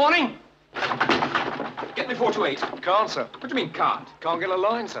fizzer in the morning! Get me 428. Can't, sir. What do you mean, can't? Can't get a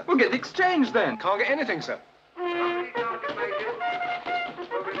line, sir. We'll get the exchange, then. Can't get anything, sir.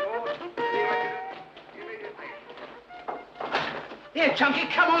 Here, Chunky,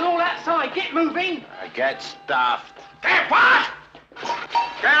 come on all outside. Get moving. Get stuffed. Get what?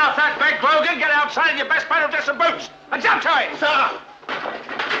 Get off that bed, Grogan. Get outside in your best pair of dress and boots. And jump to it. Sir.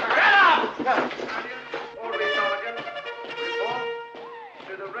 Get up!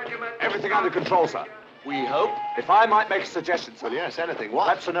 Everything under control, sir. We hope. If I might make a suggestion, sir. Yes, anything. What?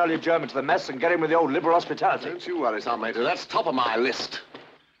 Perhaps an early adjournment to the mess and get in with the old liberal hospitality. Don't you worry, Sergeant Major. That's top of my list.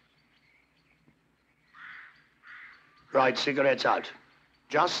 Right, cigarettes out.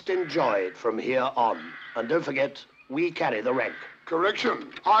 Just enjoy it from here on. And don't forget, we carry the rank.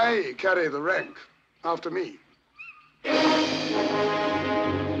 Correction. I carry the rank. After me.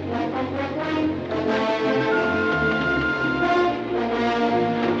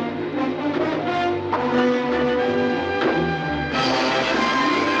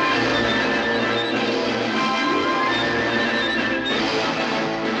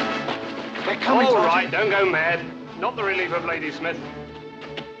 All right, don't go mad. Not the relief of Lady Smith.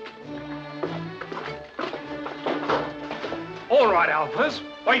 All right, Alpers.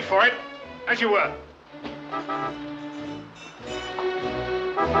 Wait for it. As you were.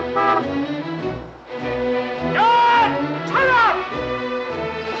 Guard! Turn up!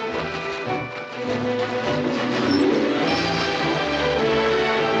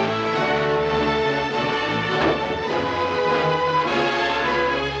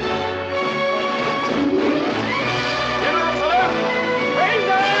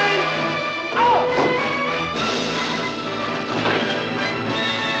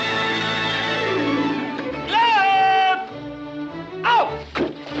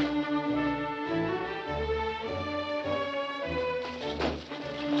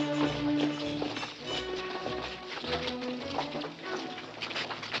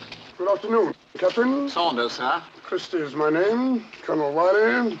 Good afternoon, Captain. Saunders, sir. Christie is my name. Colonel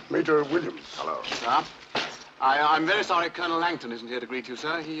Wiley, Major Williams. Hello. Sir. I'm very sorry Colonel Langton isn't here to greet you,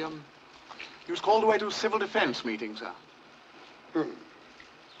 sir. He was called away to a civil defense meeting, sir.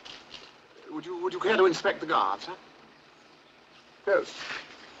 Would you care to inspect the guard, sir? Yes.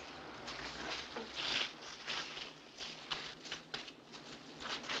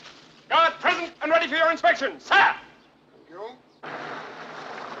 Guard present and ready for your inspection, sir! Thank you.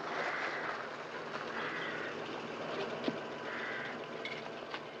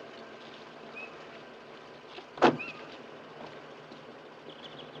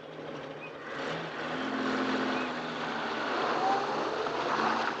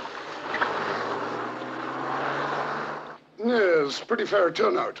 Yes, pretty fair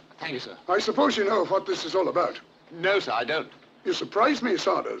turnout. Thank you, sir. I suppose you know what this is all about. No, sir, I don't. You surprised me,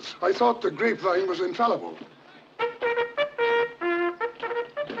 Saunders. I thought the grapevine was infallible.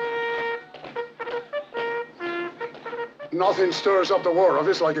 Nothing stirs up the war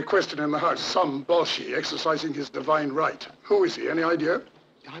office like a question in the House. Some Bolshie exercising his divine right. Who is he? Any idea?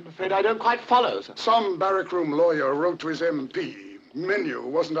 I'm afraid I don't quite follow, sir. Some barrack room lawyer wrote to his MP. Menu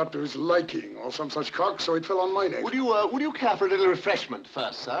wasn't up to his liking or some such cock, so it fell on my neck. Would you care for a little refreshment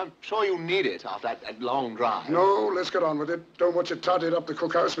first, sir? I'm sure you need it after that long drive. No, let's get on with it. Don't want you totted up the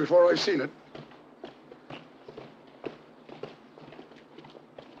cookhouse before I've seen it.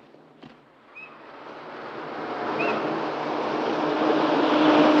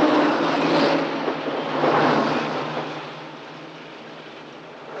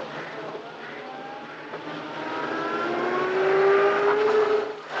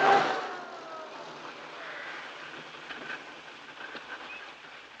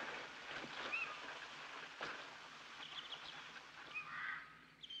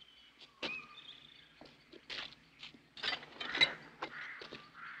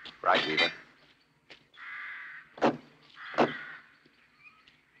 Right, Weaver.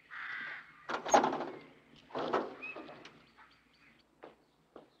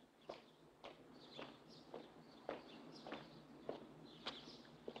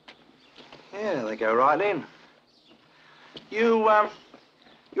 Yeah, they go right in. You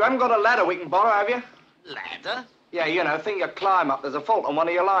haven't got a ladder we can borrow, have you? Ladder? Yeah, you know, thing you climb up. There's a fault on one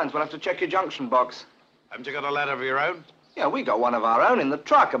of your lines. We'll have to check your junction box. Haven't you got a ladder of your own? Yeah, we got one of our own in the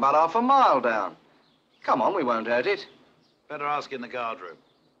truck about half a mile down. Come on, we won't hurt it. Better ask in the guard room.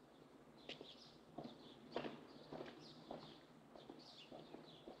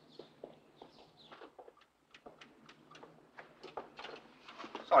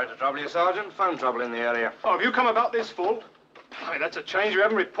 Sorry to trouble you, Sergeant. Phone trouble in the area. Oh, have you come about this fault? I mean, that's a change. You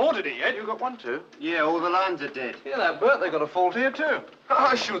haven't reported it yet. You got one, too? Yeah, all the lines are dead. Yeah, that Bert, they got a fault here, too.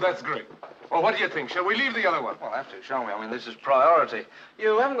 Ah, sure, that's great. Well, what do you think? Shall we leave the other one? Well, have to, shall we? I mean, this is priority.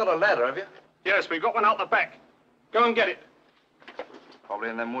 You haven't got a ladder, have you? Yes, we've got one out the back. Go and get it. Probably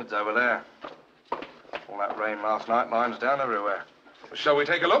in them woods over there. All that rain last night, lines down everywhere. Shall we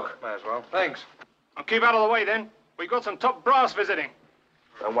take a look? May as well. Thanks. I'll keep out of the way, then. We've got some top brass visiting.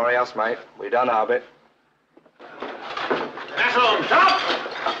 Don't worry us, mate. We done our bit. That's on top!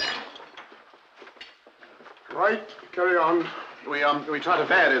 Right, carry on. We try to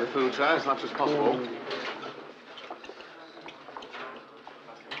vary the food, sir, as much as possible.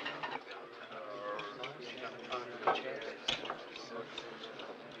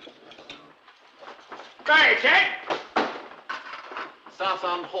 Hey, check!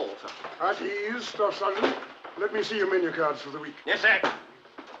 Southend Hall, sir. At ease, Staff Sergeant. Let me see your menu cards for the week. Yes, sir.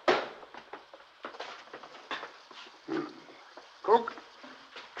 Cook,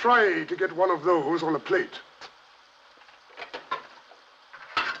 try to get one of those on a plate.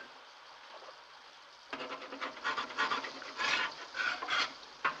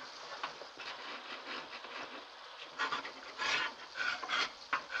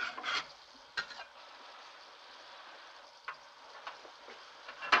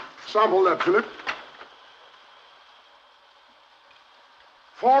 Sample that, Philip.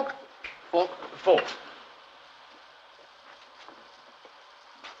 Fork? Fork. Fork.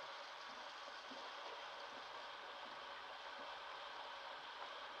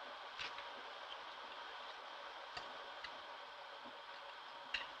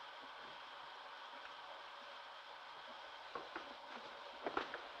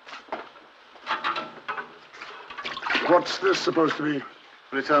 What's this supposed to be?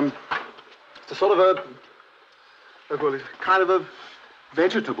 Well, it's a sort of well, it's kind of a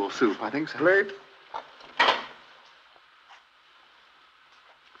vegetable soup, I think, sir. Plate?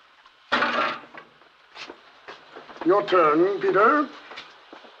 Your turn, Peter.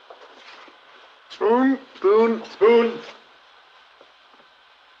 Spoon? Spoon. Spoon.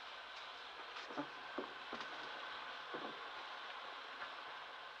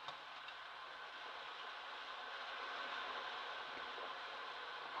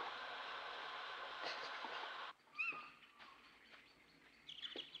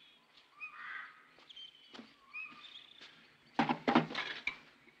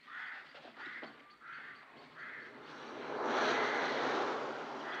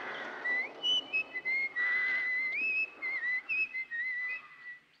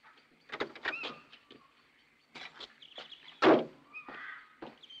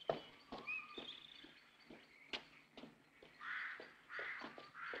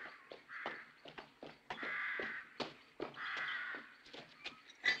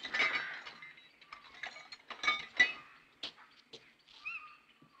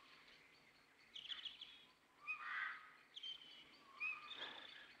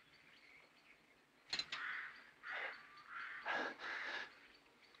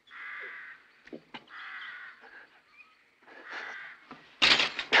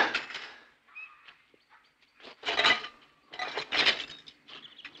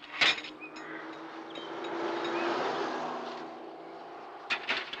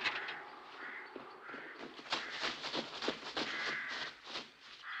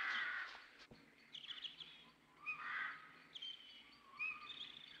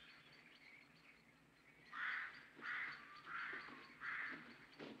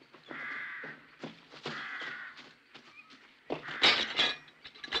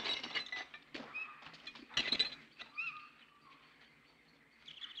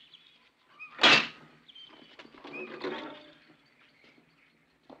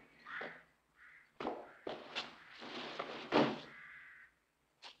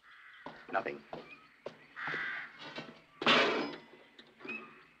 Nothing.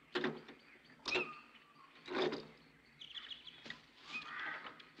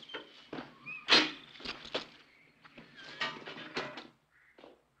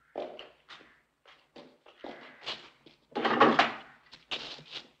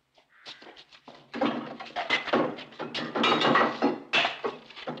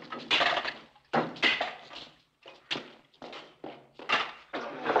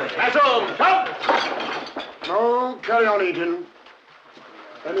 That's all. Come! No, carry on eating.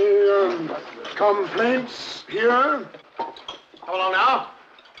 Any complaints here? Come along now.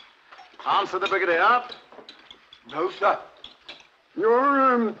 Answer the brigadier. No, sir.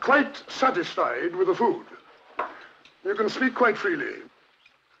 You're quite satisfied with the food. You can speak quite freely.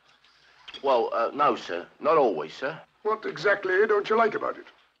 Well, no, sir. Not always, sir. What exactly don't you like about it?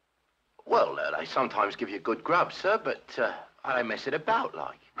 Well, they sometimes give you good grub, sir, but they mess it about,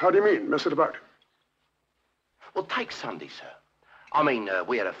 like. How do you mean, mess it about? Well, take Sunday, sir. I mean,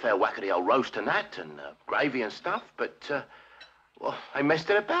 we had a fair whack of the old roast and that, and gravy and stuff, but, well, they messed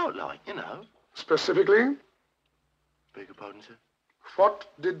it about, like, you know. Specifically? Beg your pardon, sir? What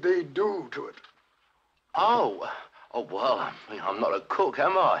did they do to it? Oh, well, I mean, I'm not a cook,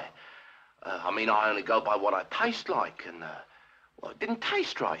 am I? I mean, I only go by what I taste like, and, well, it didn't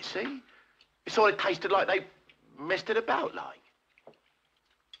taste right, see? It sort of tasted like they messed it about, like.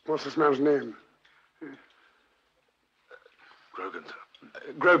 What's this man's name? Grogan,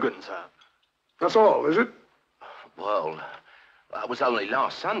 sir. Grogan, sir. That's all, is it? Well, that was only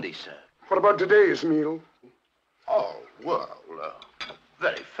last Sunday, sir. What about today's meal? Oh, well,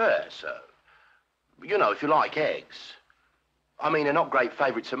 very fair, sir. You know, if you like eggs. I mean, they're not great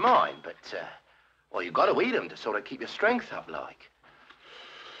favourites of mine, but, well, you've got to eat them to sort of keep your strength up, like.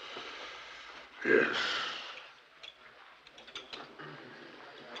 Yes.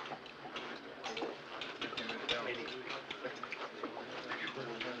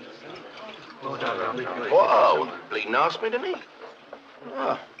 Whoa, bleeding asked me, didn't he?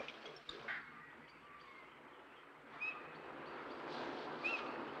 Oh.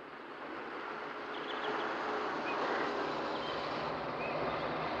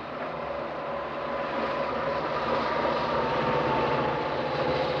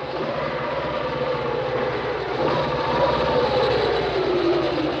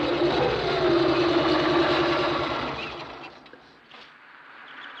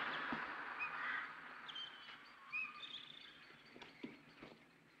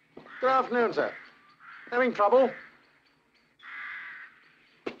 Good afternoon, sir. Having trouble?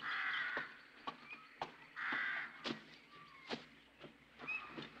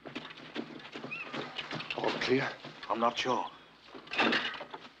 All clear? I'm not sure.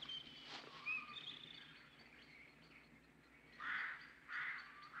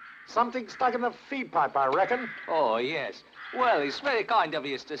 Something stuck in the feed pipe, I reckon. Oh, yes. Well, it's very kind of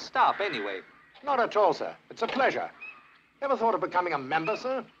you to stop anyway. Not at all, sir. It's a pleasure. Ever thought of becoming a member,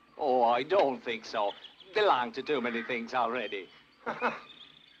 sir? Oh, I don't think so. Belong to too many things already.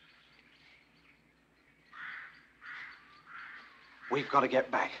 We've got to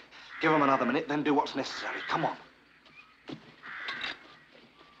get back. Give them another minute, then do what's necessary. Come on.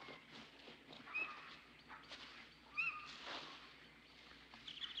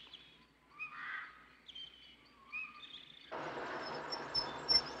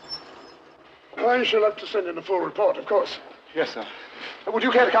 I shall have to send in a full report, of course. Yes, sir. Would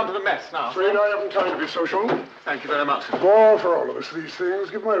you care to come to the mess now? Afraid I haven't time to be social. Thank you very much, sir. War for all of us, these things.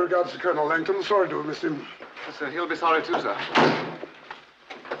 Give my regards to Colonel Langton. Sorry to have missed him. Yes, sir. He'll be sorry too, sir.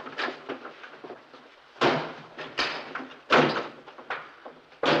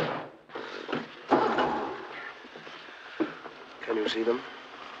 Can you see them?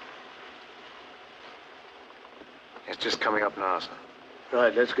 It's just coming up now, sir.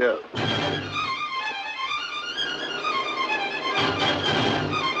 Right, let's go.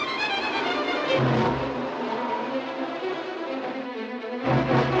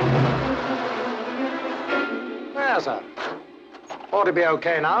 There, sir. Ought to be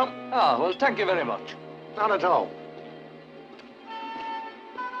okay now. Oh, well, thank you very much. Not at all.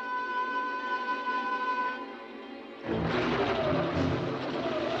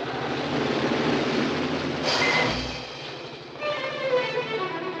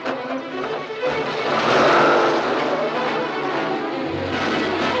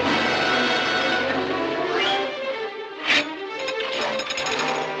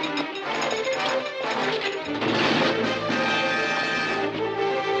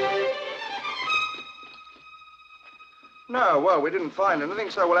 No, well, we didn't find anything,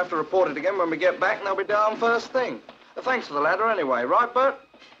 so we'll have to report it again when we get back, and they'll be down first thing. Thanks for the ladder anyway, right, Bert?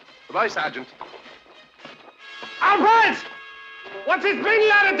 Goodbye, Sergeant. Alfred! What's this big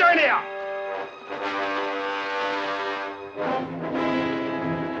ladder doing here?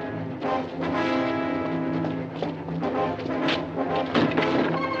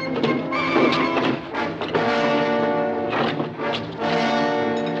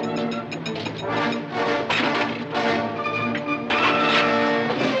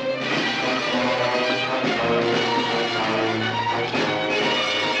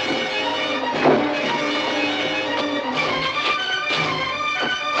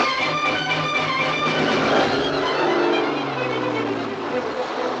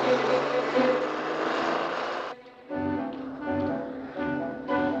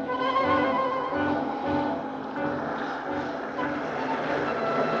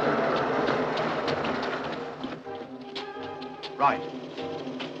 Right.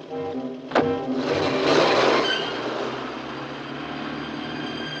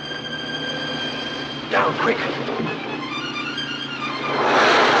 Down, quick.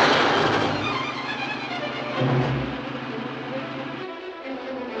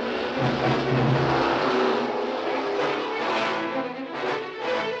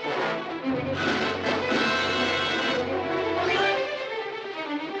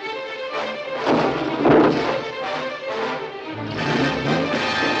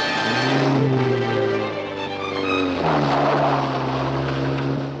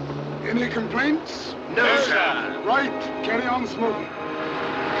 Any complaints? No, sir. Right, carry on smoking.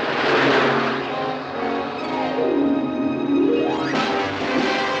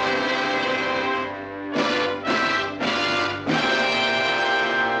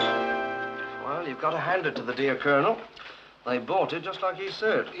 Well, you've got to hand it to the dear Colonel. They bought it just like he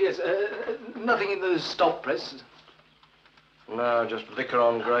said. Yes, nothing in the stop press. No, just liquor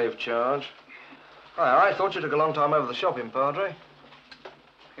on grave charge. I thought you took a long time over the shopping, Padre.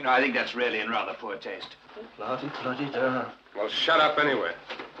 You know, I think that's really in rather poor taste. Bloody-da. Well, shut up anyway.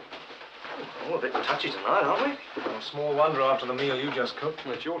 Oh, a bit touchy tonight, aren't we? Well, small wonder after the meal you just cooked.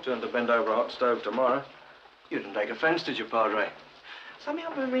 It's your turn to bend over a hot stove tomorrow. You didn't take offense, did you, Padre? Something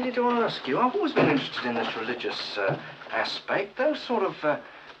I've been meaning to ask you. I've always been interested in this religious aspect. Those sort of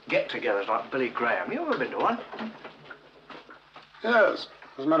get-togethers like Billy Graham. You ever been to one? Yes,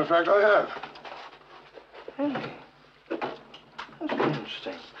 as a matter of fact, I have. Hey. That's been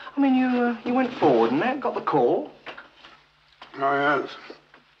interesting. I mean, you went forward and that, got the call. Oh, yes.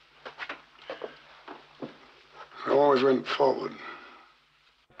 I always went forward.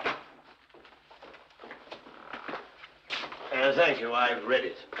 Thank you, I've read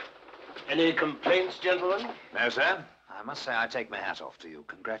it. Any complaints, gentlemen? No, sir. I must say I take my hat off to you.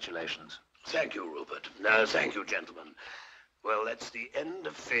 Congratulations. Thank you, Rupert. No, thank you, gentlemen. Well, that's the end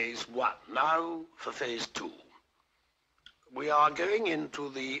of phase 1. Now for phase 2. We are going into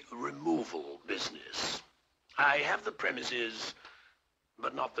the removal business. I have the premises,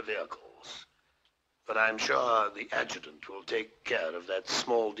 but not the vehicles. But I'm sure the adjutant will take care of that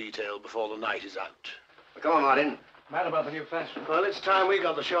small detail before the night is out. Come on, Martin. Mad about the new fashion. Well, it's time we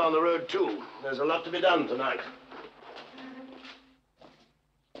got the show on the road, too. There's a lot to be done tonight.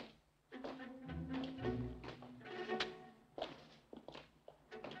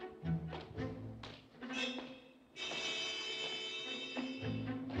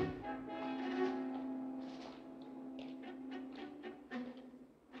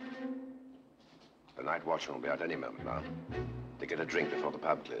 The night watchman will be out any moment now. To get a drink before the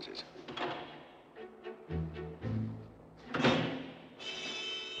pub closes.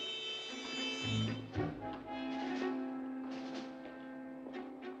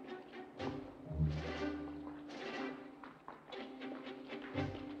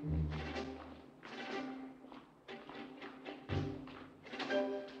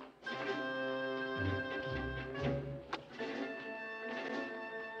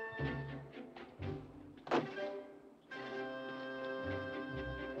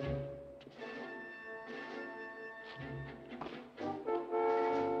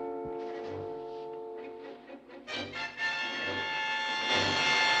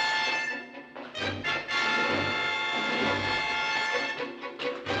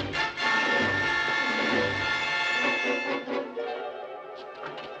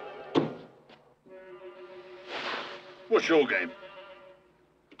 What's your game?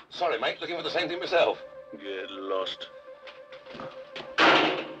 Sorry, mate. Looking for the same thing myself. Get lost.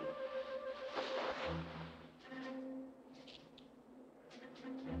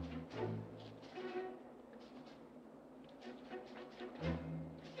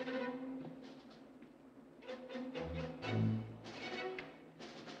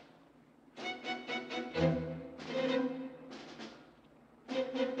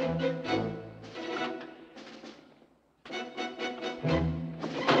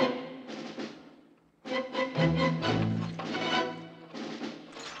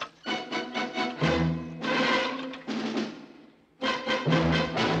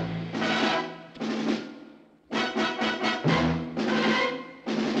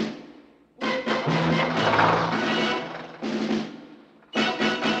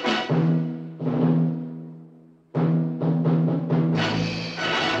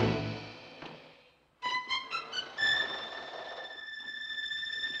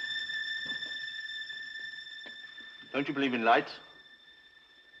 Don't you believe in lights?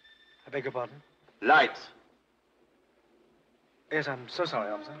 I beg your pardon? Lights. Yes, I'm so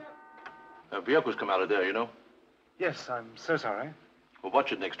sorry, officer. Vehicles come out of there, you know. Yes, I'm so sorry. Well,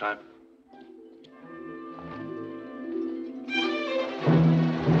 watch it next time.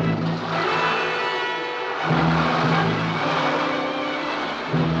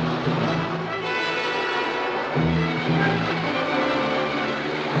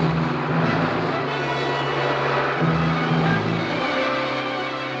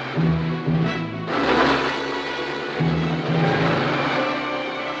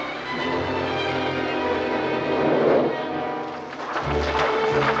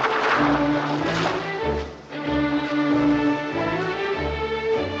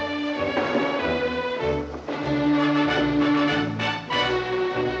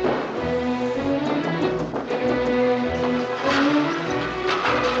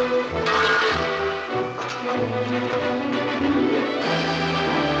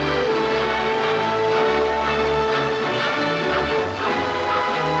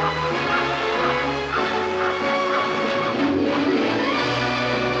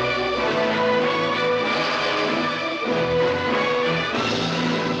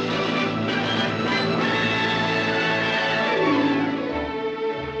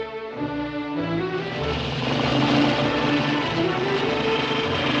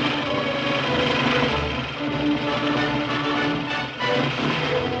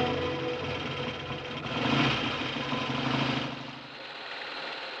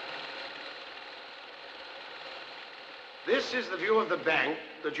 This is the view of the bank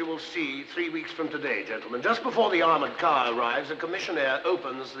that you will see 3 weeks from today, gentlemen. Just before the armored car arrives, a commissionaire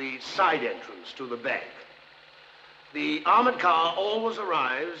opens the side entrance to the bank. The armored car always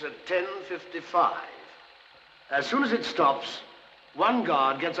arrives at 10:55. As soon as it stops, one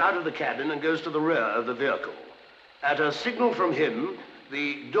guard gets out of the cabin and goes to the rear of the vehicle. At a signal from him,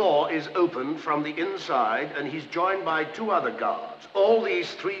 the door is opened from the inside and he's joined by 2 other guards. All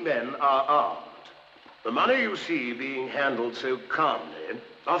these 3 men are armed. The money you see being handled so calmly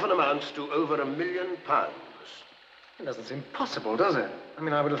often amounts to over £1 million. It doesn't seem possible, does it? I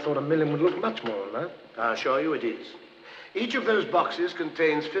mean, I would have thought $1 million would look much more than that. I assure you it is. Each of those boxes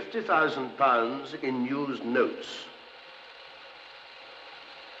contains £50,000 in used notes.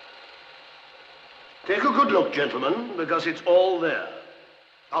 Take a good look, gentlemen, because it's all there.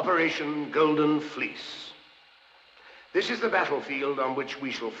 Operation Golden Fleece. This is the battlefield on which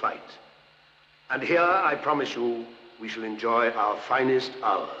we shall fight. And here, I promise you, we shall enjoy our finest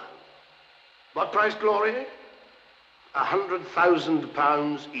hour. What price glory?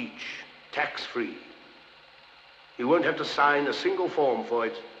 £100,000 each, tax-free. You won't have to sign a single form for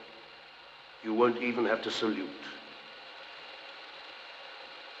it. You won't even have to salute.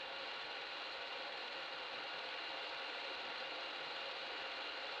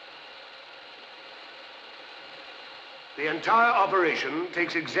 The entire operation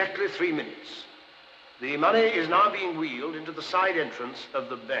takes exactly 3 minutes. The money is now being wheeled into the side entrance of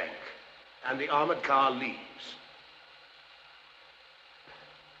the bank, and the armored car leaves.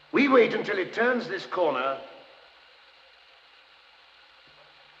 We wait until it turns this corner.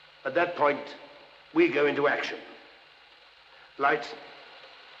 At that point, we go into action. Lights.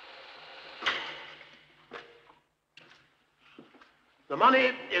 The money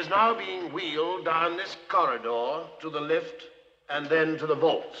is now being wheeled down this corridor to the left and then to the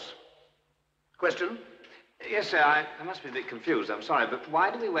vaults. Question? Yes, sir, I must be a bit confused, I'm sorry, but why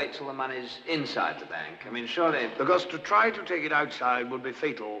do we wait till the money's inside the bank? I mean, surely... Because to try to take it outside would be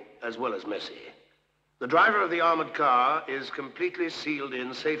fatal as well as messy. The driver of the armored car is completely sealed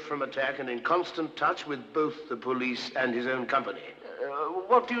in, safe from attack, and in constant touch with both the police and his own company.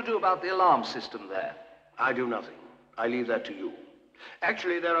 What do you do about the alarm system there? I do nothing. I leave that to you.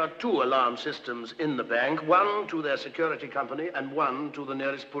 Actually, there are 2 alarm systems in the bank, one to their security company and one to the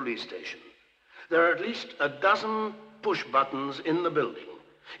nearest police station. There are at least a dozen push buttons in the building.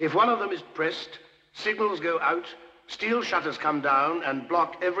 If one of them is pressed, signals go out, steel shutters come down and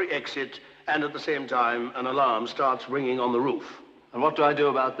block every exit, and at the same time, an alarm starts ringing on the roof. And what do I do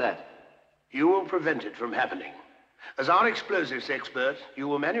about that? You will prevent it from happening. As our explosives expert, you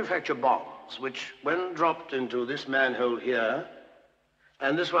will manufacture bombs, which, when dropped into this manhole here,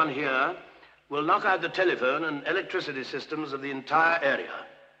 and this one here, will knock out the telephone and electricity systems of the entire area.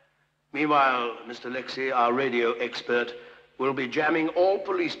 Meanwhile, Mr. Lexi, our radio expert, will be jamming all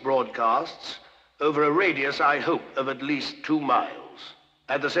police broadcasts over a radius, I hope, of at least 2 miles.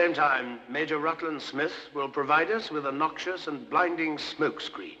 At the same time, Major Rutland Smith will provide us with a noxious and blinding smoke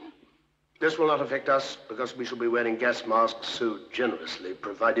screen. This will not affect us because we shall be wearing gas masks so generously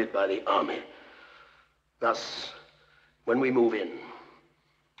provided by the Army. Thus, when we move in,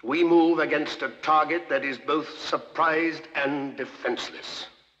 we move against a target that is both surprised and defenseless.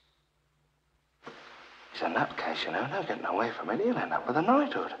 So in that case, you know, no getting away from it, he'll end up with a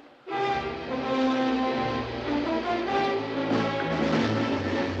knighthood. 1,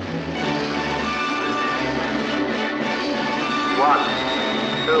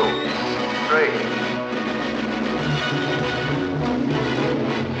 2, 3.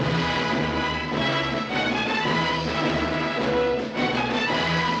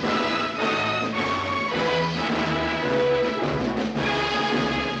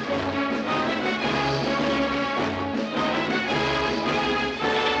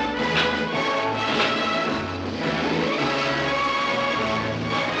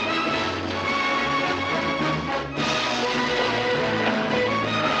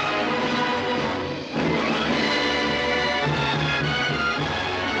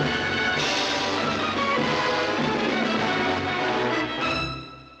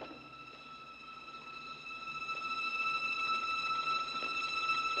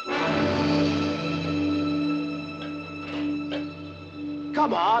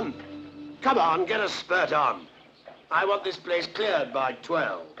 Come on, get a spurt on. I want this place cleared by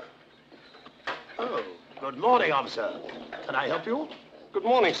 12. Oh, good morning, officer. Can I help you? Good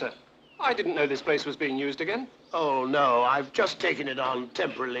morning, sir. I didn't know this place was being used again. Oh, no, I've just taken it on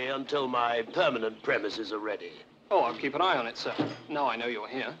temporarily until my permanent premises are ready. Oh, I'll keep an eye on it, sir. Now I know you're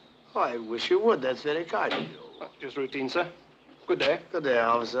here. Oh, I wish you would. That's very kind of you. Just routine, sir. Good day. Good day,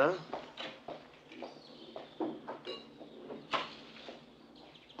 officer.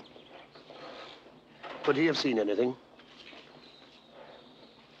 Could he have seen anything?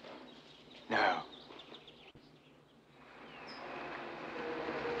 No.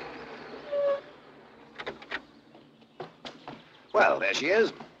 Well, there she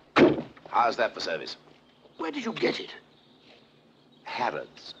is. How's that for service? Where did you get it?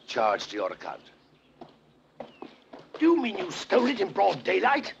 Harrods, charged to your account. Do you mean you stole it in broad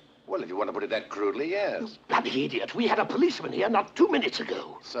daylight? Well, if you want to put it that crudely, yes. Bloody idiot. We had a policeman here not 2 minutes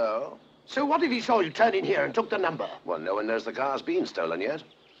ago. So? So what if he saw you turn in here and took the number? Well, no one knows the car's been stolen yet.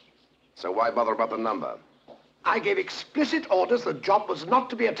 So why bother about the number? I gave explicit orders the job was not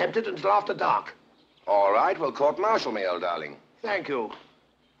to be attempted until after dark. All right, well, court-martial me, old darling. Thank you.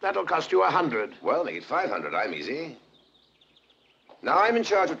 That'll cost you 100. Well, make it 500. I'm easy. Now, I'm in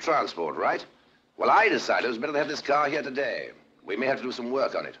charge of transport, right? Well, I decided it was better to have this car here today. We may have to do some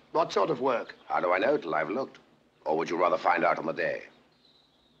work on it. What sort of work? How do I know till I've looked? Or would you rather find out on the day?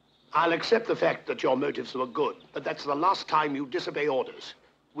 I'll accept the fact that your motives were good, but that's the last time you disobey orders.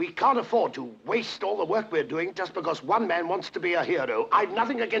 We can't afford to waste all the work we're doing just because one man wants to be a hero. I've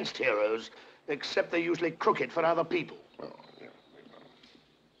nothing against heroes, except they're usually crooked for other people. Oh, yeah.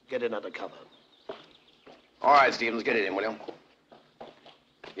 Get in under cover. All right, Stevens, get it in, will you?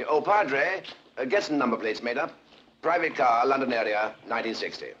 Yeah, oh, Padre, get some number plates made up. Private car, London area,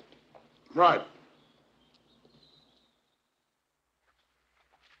 1960. Right.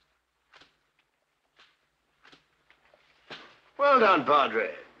 Well done, Padre.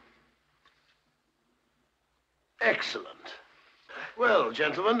 Excellent. Well,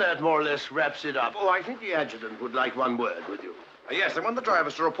 gentlemen, that more or less wraps it up. Oh, I think the adjutant would like one word with you. Yes, I want the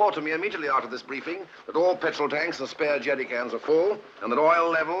drivers to report to me immediately after this briefing that all petrol tanks and spare jerry cans are full and that oil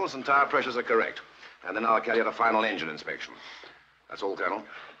levels and tire pressures are correct. And then I'll carry out a final engine inspection. That's all, Colonel.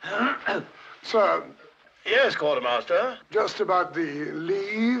 Sir. Yes, Quartermaster. Just about the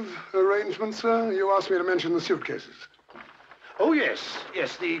leave arrangement, sir. You asked me to mention the suitcases. Oh, yes.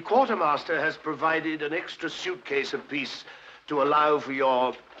 Yes, the Quartermaster has provided an extra suitcase apiece to allow for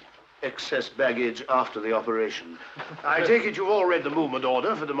your excess baggage after the operation. I take it you've all read the movement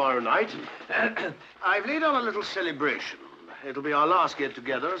order for tomorrow night. I've laid on a little celebration. It'll be our last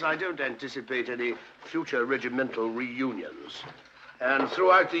get-together, as I don't anticipate any future regimental reunions. And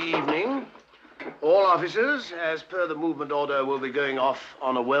throughout the evening, all officers, as per the movement order, will be going off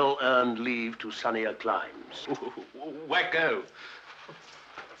on a well-earned leave to sunnier climes. Wacko.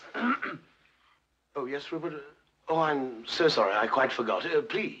 Oh, yes, Rupert. Oh, I'm so sorry. I quite forgot.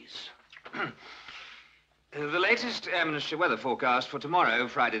 Please. The latest Amnesty weather forecast for tomorrow,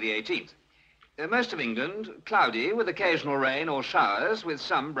 Friday the 18th. Most of England, cloudy with occasional rain or showers with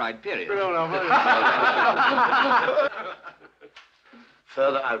some bright periods.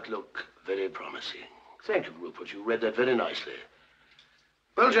 Further outlook, very promising. Thank you, Rupert. You read that very nicely.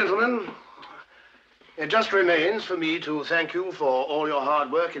 Well, gentlemen, it just remains for me to thank you for all your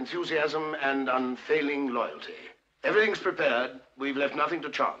hard work, enthusiasm, and unfailing loyalty. Everything's prepared. We've left nothing to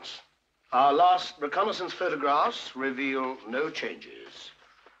chance. Our last reconnaissance photographs reveal no changes.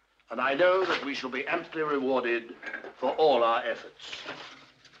 And I know that we shall be amply rewarded for all our efforts.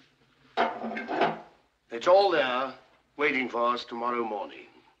 It's all there, waiting for us tomorrow morning.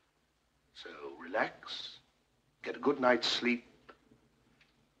 So relax, get a good night's sleep,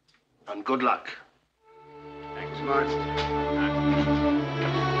 and good luck. Thanks so much.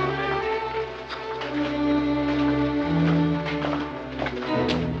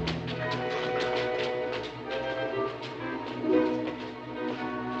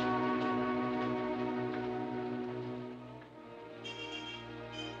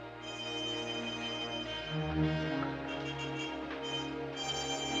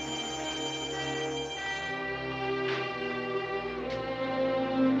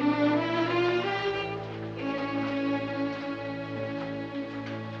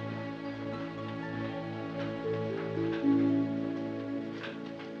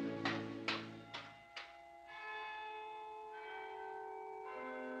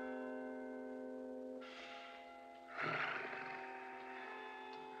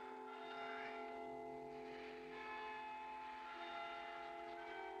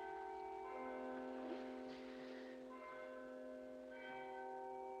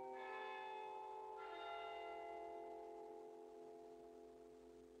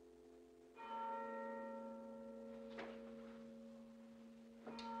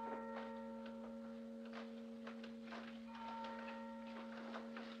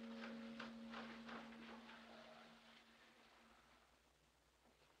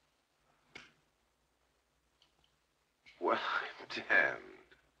 Well, I'm damned.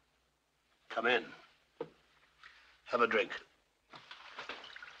 Come in. Have a drink.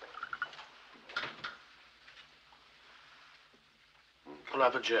 Pull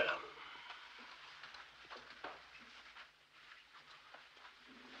up a chair.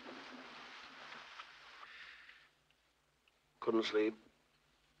 Couldn't sleep.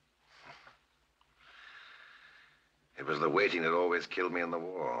 It was the waiting that always killed me in the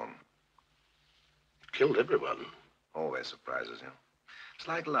war. Killed everyone. Always surprises you. It's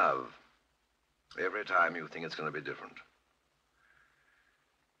like love. Every time you think it's going to be different.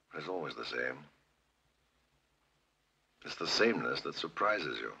 But it's always the same. It's the sameness that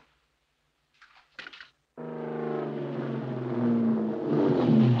surprises you.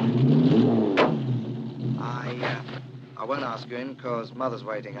 I won't ask you in because Mother's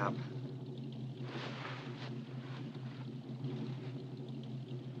waiting up.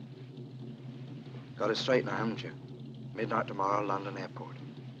 Got it straight now, haven't you? Midnight tomorrow, London Airport.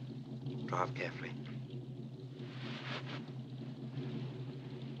 Drive carefully.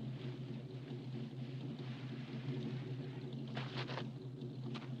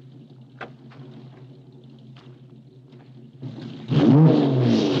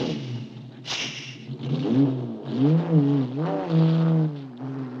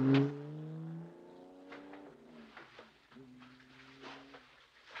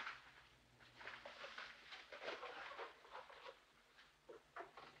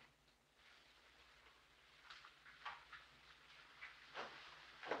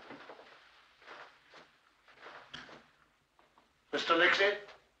 Mr. Lixie?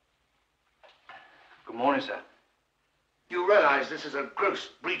 Good morning, sir. You realize this is a gross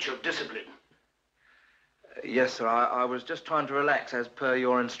breach of discipline. Yes, sir. I was just trying to relax as per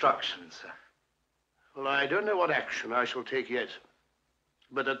your instructions, sir. Well, I don't know what action I shall take yet.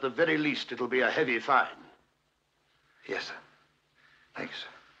 But at the very least, it'll be a heavy fine. Yes, sir. Thank you, sir.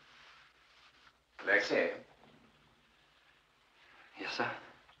 Lexi, Yes, sir.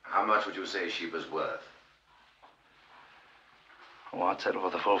 how much would you say she was worth? Oh, I'd settle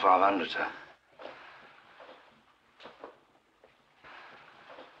for the full 500, sir.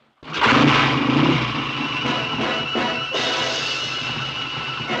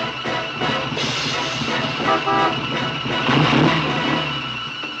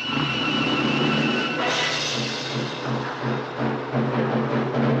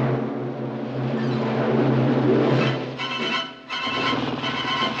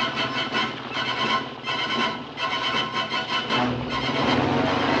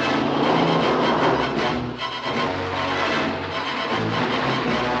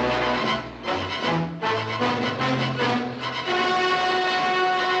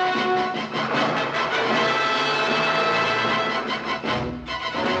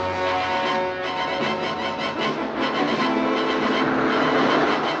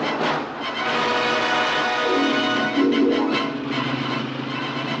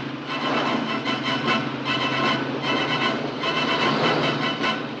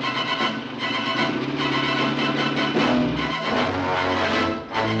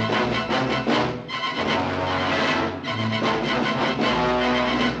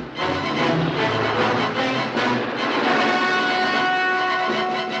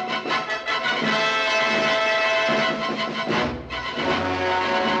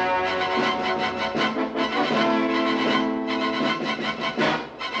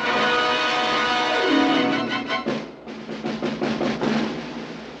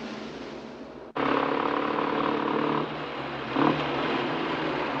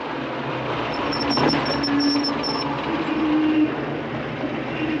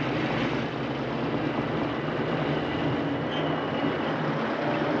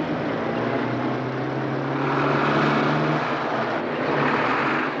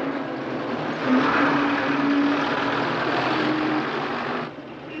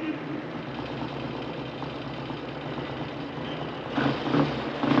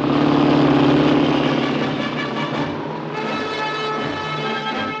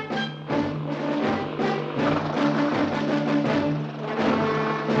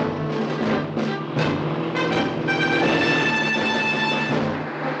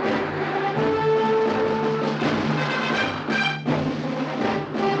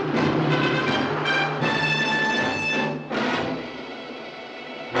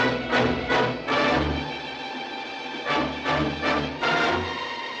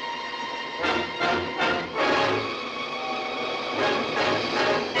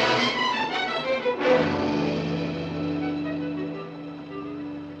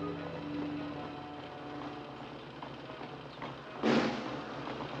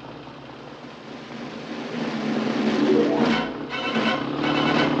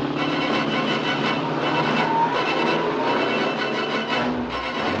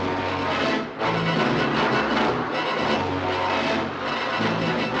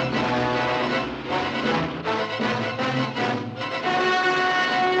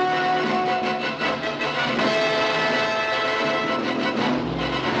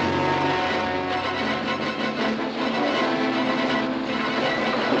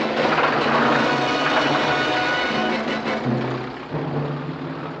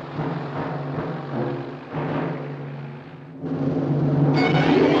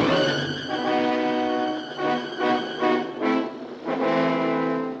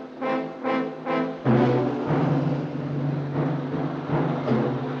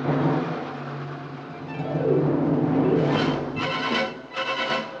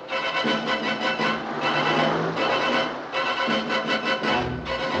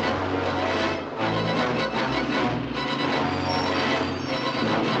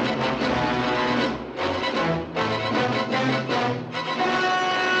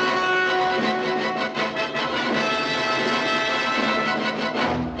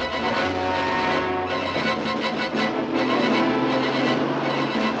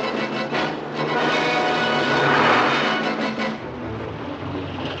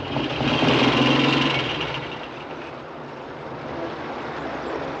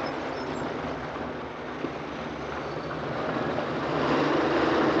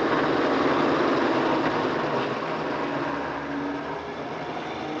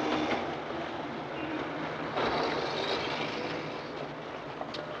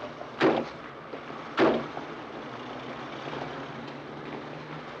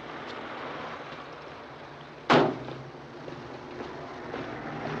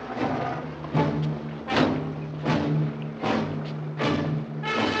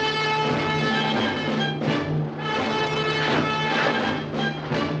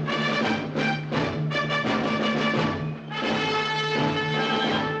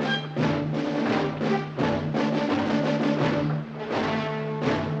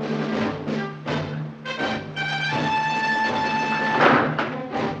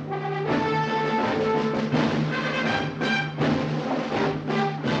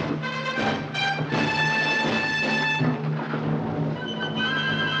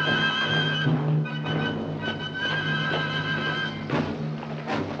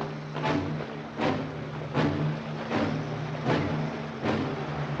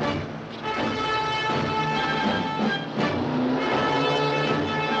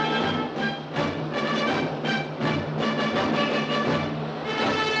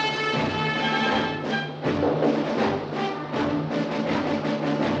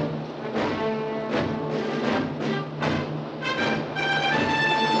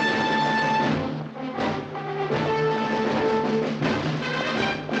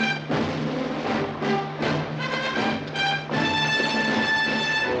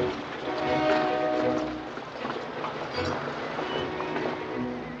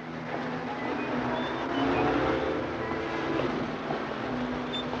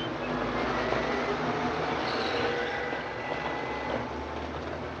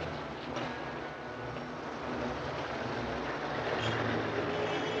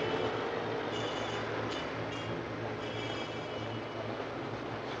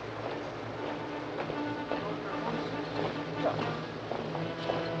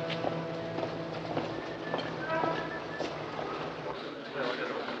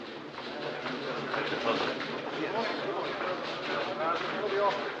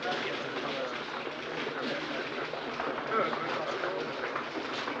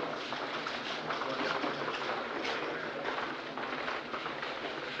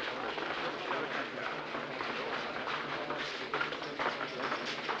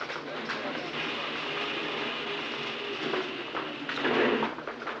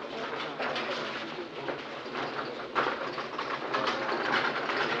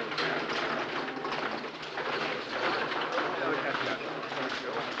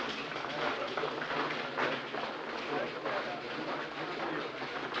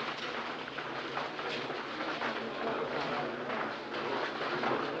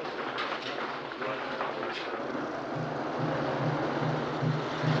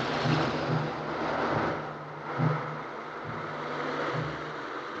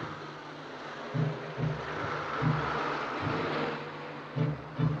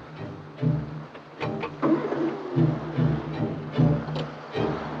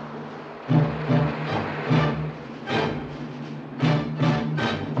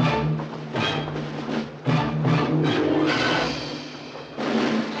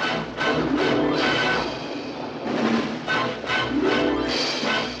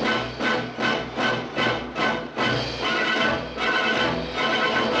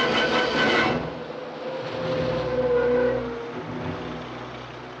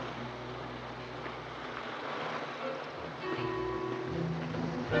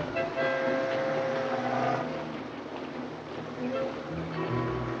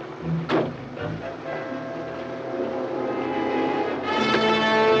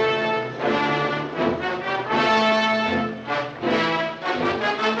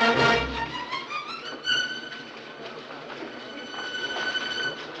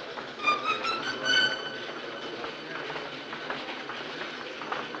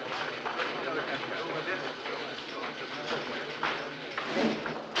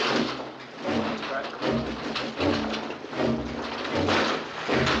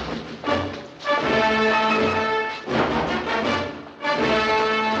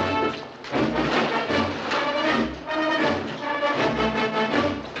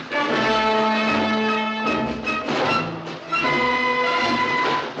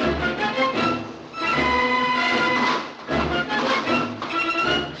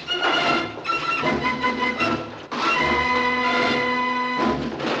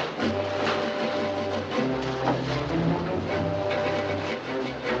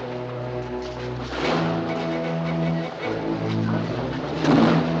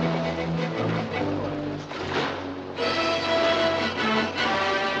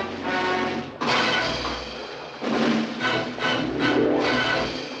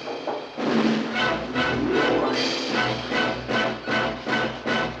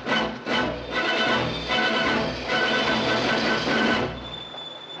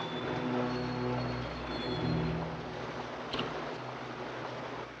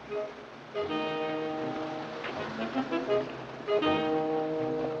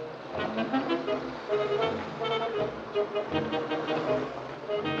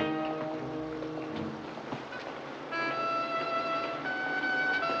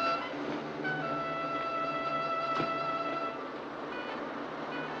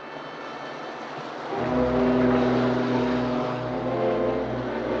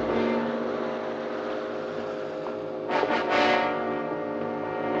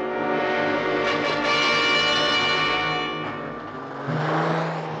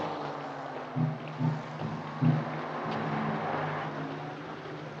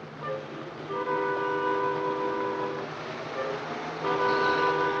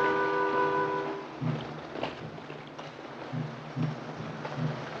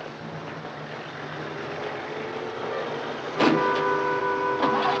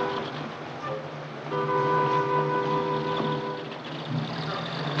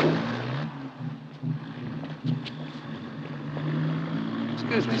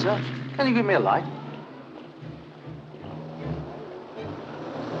 Excuse me, sir. Can you give me a light?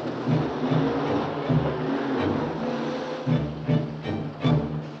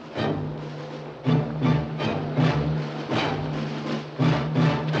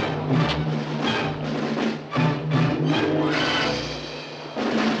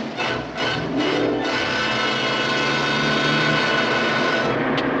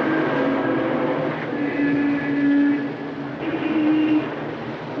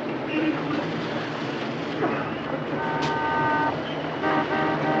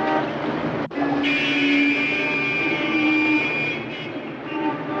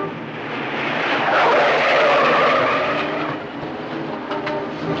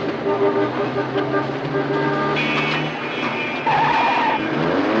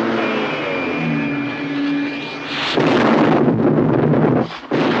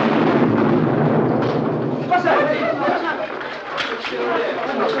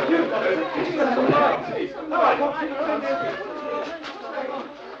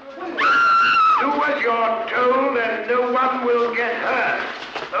 Do as you're told and no one will get hurt.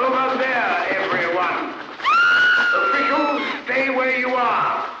 Over there, everyone. Officials, stay where you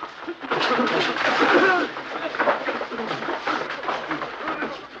are.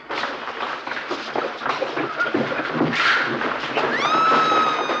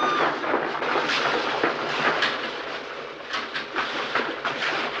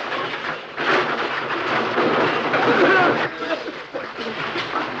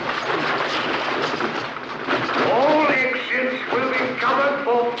 All exits will be covered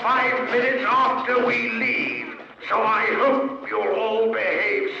for 5 minutes after we leave, so I hope you'll all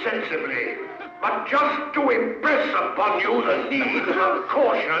behave sensibly. But just to impress upon you the need of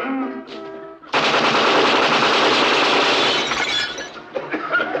caution...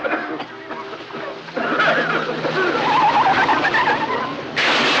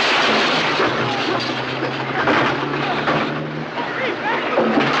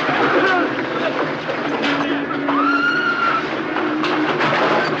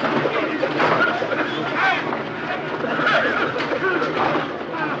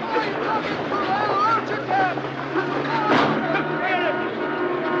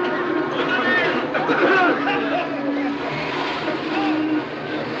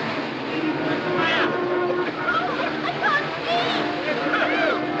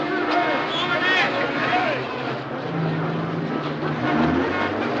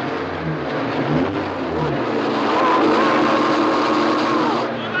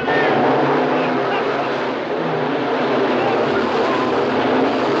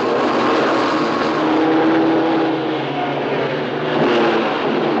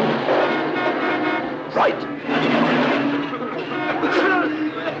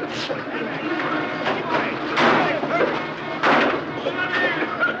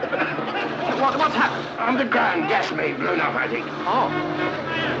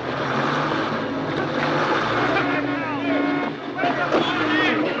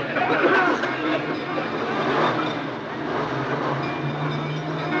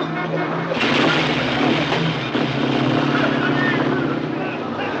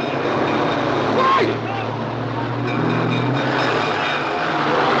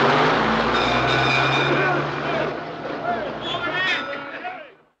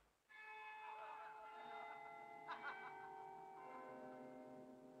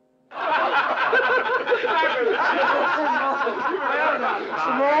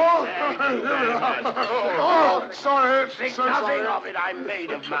 Oh, sorry. Think So nothing sorry. of it. I'm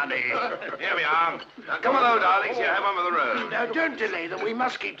made of money. Here we are. Now, come along, darlings. You have one for the road. Now, don't delay them. We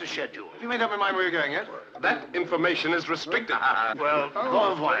must keep the schedule. You made up your mind where you're going yet? That information is restricted. Well,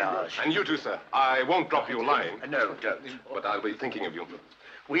 bon voyage. And you too, sir. I won't drop you a line. No, don't. But I'll be thinking of you.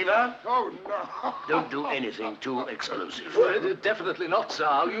 Weaver? Oh, no. Don't do anything too exclusive. Definitely not, sir.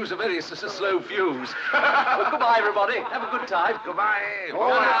 I'll use a very slow fuse. Well, goodbye, everybody. Have a good time. Goodbye.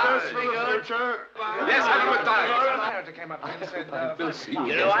 Yes, for the future. Yes, have a good time. Director came up to me and said, We'll see you.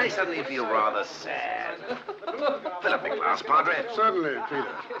 You know, I suddenly feel rather sad. Fill up a glass, Padre. Certainly,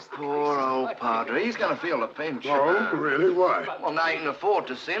 Peter. Poor old Padre. He's going to feel the pinch. Oh, really? Why? Well, now you can afford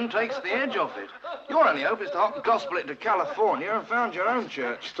to sin, takes the edge off it. Your only hope is to hop gospel it to California and found your own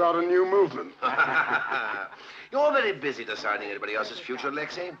church. Start a new movement. You're very busy deciding anybody else's future,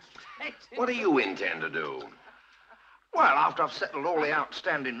 Lexi. What do you intend to do? Well, after I've settled all the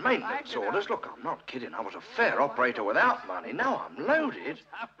outstanding maintenance orders, look, I'm not kidding. I was a fair operator without money. Now I'm loaded.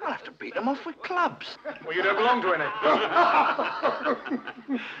 I'll have to beat them off with clubs. well, you don't belong to any.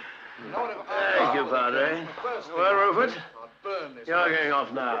 Thank you, Padre. Well, Rupert, you're going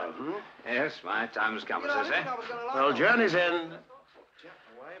off now. Yes, my time's come, as I say. Well, journey's end.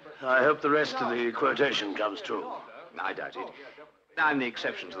 I hope the rest of the quotation comes true. I doubt it. I'm the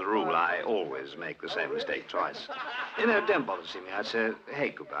exception to the rule. I always make the same mistake twice. You know, don't bother to see me. I'd say, hey,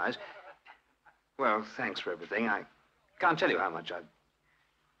 goodbyes. Well, thanks for everything. I can't tell you how much I've...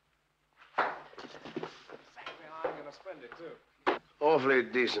 Awfully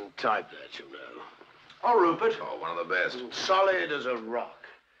decent type, that, you know. Oh, Rupert. Oh, one of the best. Solid as a rock.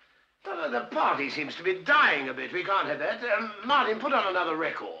 The party seems to be dying a bit. We can't have that. Martin, put on another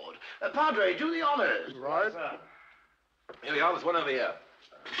record. Padre, do the honors. Right. Here we are. There's one over here.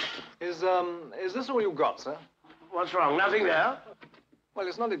 Is this all you got, sir? What's wrong? Nothing there? Well,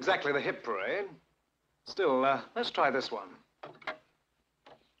 it's not exactly the hip parade. Still, let's try this one.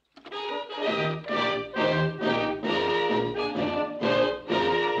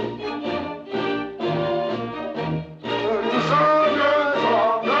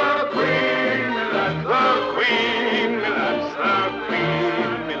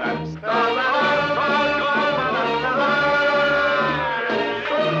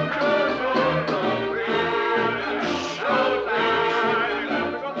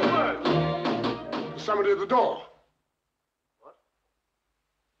 Somebody at the door. What?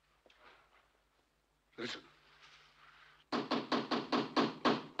 Listen.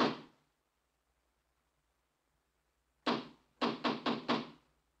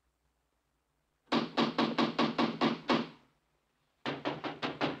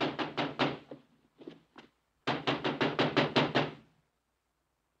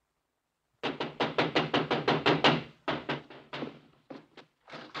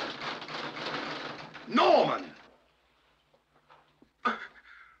 Norman!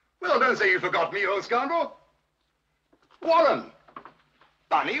 Well, don't say you forgot me, old scoundrel. Warren.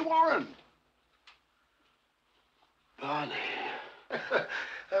 Bunny Warren. Barney.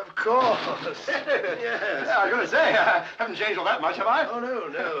 Of course. Yes. Yeah, I was going to say, I haven't changed all that much, have I? Oh,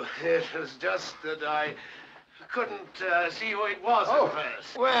 no. It was just that I couldn't see who it was Oh. at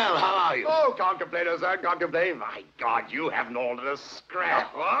first. Well, how are you? Oh, can't complain, old son, can't complain. My God, you haven't altered a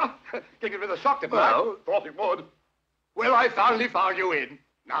scrap, huh? Taken a bit of a shock to Well. Thought it would. Well, I finally found you in.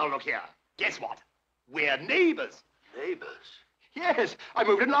 Now, look here. Guess what? We're neighbors. Neighbors? Yes, I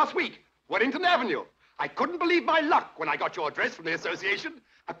moved in last week. Wellington Avenue. I couldn't believe my luck when I got your address from the association.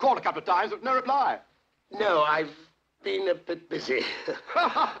 I called a couple of times, but no reply. No, I've been a bit busy.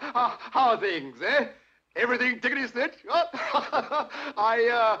 How are things, eh? Everything tickety-stitch? Huh?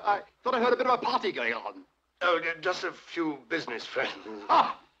 I thought I heard a bit of a party going on. Oh, just a few business friends.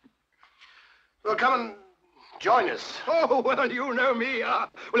 Ah! Well, come and join us. Oh, well, you know me.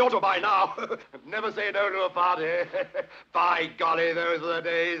 We ought to by now. Never say no to a party. By golly, those are the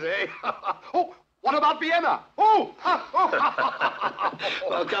days, eh? Oh, what about Vienna? Oh!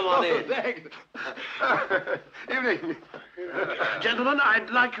 Well, come on in. Thanks. Evening. Gentlemen, I'd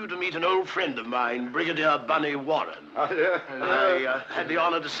like you to meet an old friend of mine, Brigadier Bunny Warren. I had the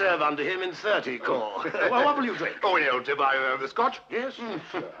honor to serve under him in 30 Corps. Well, what will you drink? Oh, you tip the scotch? Yes.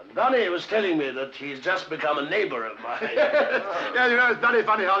 Bunny was telling me that he's just become a neighbor of mine. Yeah, you know, it's very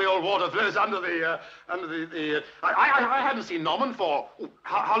funny how the old water flows under the I hadn't seen Norman for...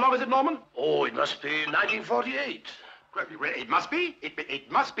 how long is it, Norman? Oh, it must must be 1948. It must be. It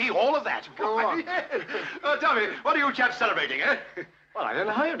must be all of that. Go on. Tell me, what are you chaps celebrating, eh? Well, I don't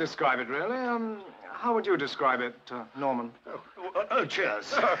know how you describe it, really. How would you describe it, Norman? Oh,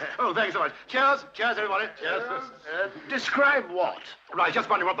 cheers. Oh, thanks so much. Cheers. Cheers, everybody. Cheers. Describe what? Right, just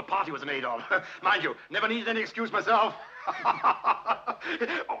wondering what the party was made of. Mind you, never needed any excuse myself.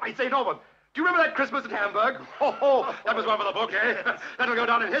 Oh, I say, Norman, do you remember that Christmas at Hamburg? Oh, that was one for the book, eh? That'll go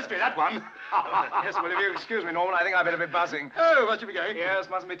down in history, that one. Yes, well, if you excuse me, Norman, I think I better be buzzing. Oh, must you be going? Yes,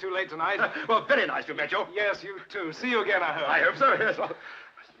 mustn't be too late tonight. Well, very nice to meet you. Yes, you too. See you again, I hope. I hope so, yes.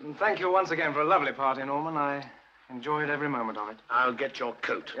 And thank you once again for a lovely party, Norman. I enjoyed every moment of it. I'll get your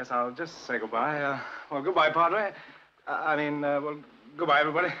coat. Yes, I'll just say goodbye. Well, goodbye, Padre. Well, goodbye,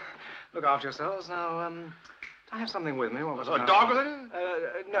 everybody. Look after yourselves. Now, I have something with me. What was it? A dog with it?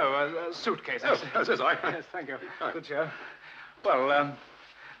 No, a suitcase. Oh, so sorry. Yes, thank you. Good cheer. Well,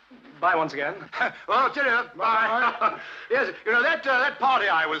 bye once again. Well, cheerio. Bye. Yes, you know, that party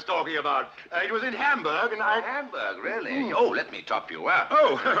I was talking about, it was in Hamburg, and I... Hamburg, really? Oh, let me top you up.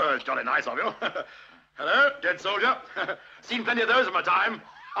 Oh, it's jolly nice of you. Hello, dead soldier. Seen plenty of those in my time.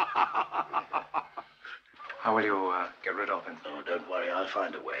 How will you get rid of him? Oh, don't worry, I'll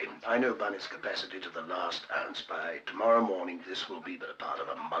find a way. I know Bunny's capacity to the last ounce. By tomorrow morning, this will be but a part of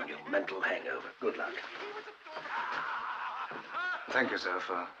a monumental hangover. Good luck. Thank you, sir,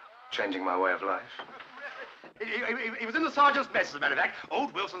 for changing my way of life. He was in the sergeant's mess, as a matter of fact.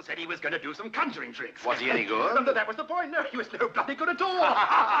 Old Wilson said he was going to do some conjuring tricks. Was he any good? That was the point. No, he was no bloody good at all.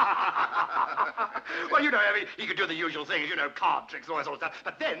 Well, you know, I mean, he could do the usual things, you know, card tricks, all that sort of stuff.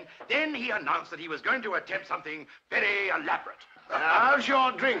 But then he announced that he was going to attempt something very elaborate. How's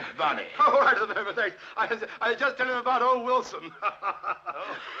your drink, Bunny? Oh, right at the moment, thanks. I was just telling him about old Wilson.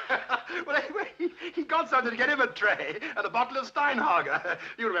 Well, anyway, he got something to get him a tray and a bottle of Steinhager.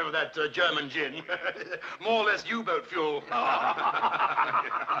 You remember that German gin? More or less U-boat fuel. But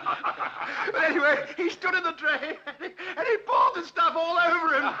anyway, he stood in the tray and he poured the stuff all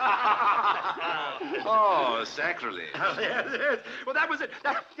over him. Oh, sacrilege. Yes. Well, that was it.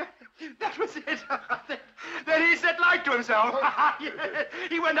 That was it. Then he set light to himself. Yes.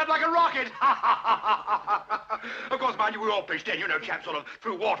 He went up like a rocket. Of course, mind you, we all pitched in. You know, chaps sort of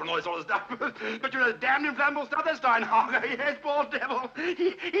threw water and all this sort of stuff. But you know, damned inflammable stuff, that Steinhager. Yes, poor devil.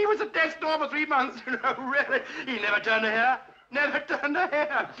 He was at death's door for 3 months. You know, really. He never turned a hair. Never turned a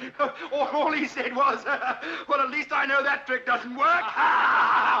hair. All he said was, well, at least I know that trick doesn't work.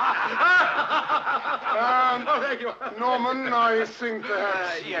 Oh, thank you. Norman, I think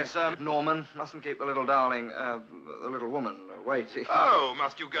perhaps... Yes, Norman, mustn't keep the little darling, the little woman waiting. Oh,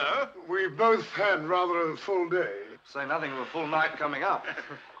 must you go? We've both had rather a full day. Say nothing of a full night coming up.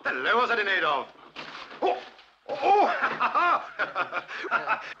 Hello, what's that in aid of?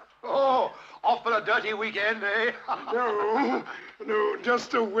 Oh, off for a dirty weekend, eh? No,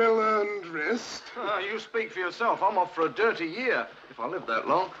 just a well-earned rest. You speak for yourself. I'm off for a dirty year, if I live that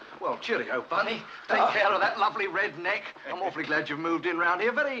long. Well, cheerio, Bunny. Take care of that lovely red neck. I'm awfully glad you've moved in round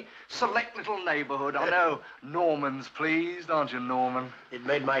here. Very select little neighborhood. I know Norman's pleased, aren't you, Norman? It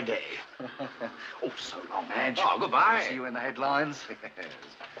made my day. Oh, so long, Madge. Oh, goodbye. See you in the headlines. Yes.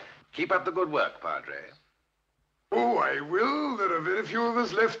 Keep up the good work, Padre. Oh, I will. There are very few of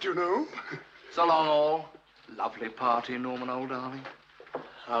us left, you know. So long, all. Lovely party, Norman, old darling.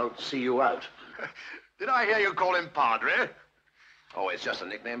 I'll see you out. Did I hear you call him Padre? Oh, it's just a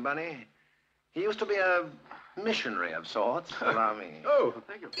nickname, Bunny. He used to be a missionary of sorts. Allow me. Oh,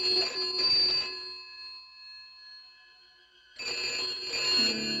 thank you.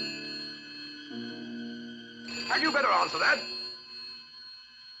 Had you better answer that?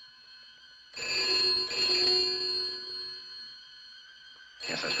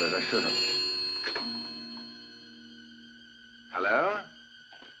 Yes, I suppose I should have. Hello?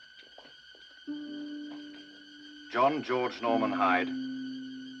 John George Norman Hyde.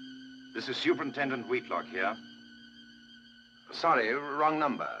 This is Superintendent Wheatlock here. Sorry, wrong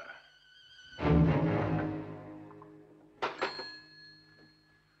number.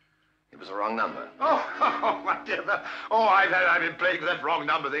 It was the wrong number. Oh, my dear. Oh, I've been playing with that wrong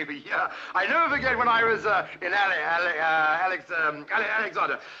number thing for years. I never forget when I was in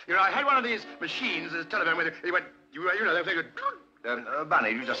Alexander. You know, I had one of these machines, this telephone, where he went, you know, they could...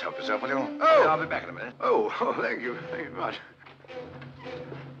 Bunny, you just help yourself, will you? Oh! I'll be back in a minute. Oh, thank you. Thank you very much.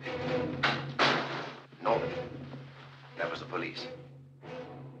 No. That was the police.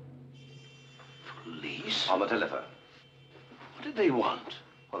 Police? On the telephone. What did they want?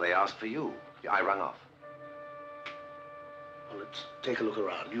 Well, they asked for you. I rang off. Well, let's take a look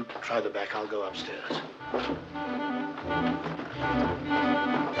around. You try the back, I'll go upstairs.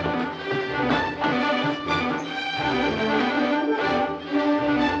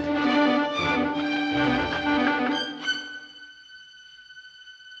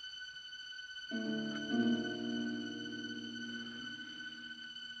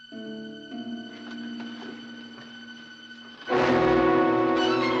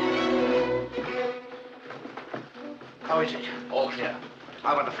 How is it? All clear.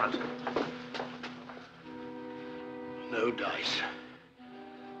 How about the front? No dice.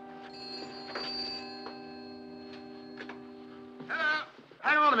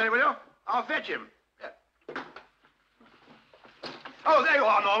 Hang on a minute, will you? I'll fetch him. Yeah. Oh, there you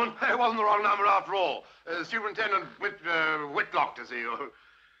are, Norman. It wasn't the wrong number after all. Superintendent Whitlock to see you.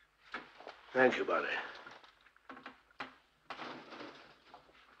 Thank you, buddy.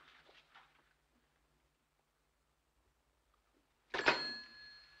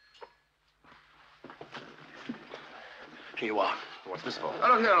 Here you are. What's this for? Oh,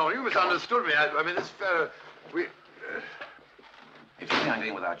 look here, Norman. You misunderstood me. I mean, this fellow... If you think I'm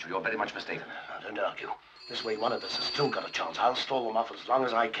going without you, you're very much mistaken. Now, don't argue. This way, one of us has still got a chance. I'll stall them off as long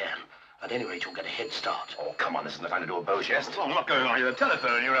as I can. At any rate, you'll get a head start. Oh, come on. This isn't the time to do a beau geste. Oh, I'm not going on your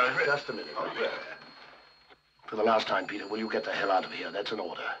telephone. You're... Just a minute. Oh, yeah. For the last time, Peter, will you get the hell out of here? That's an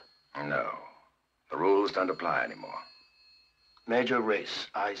order. No. The rules don't apply anymore. Major Race,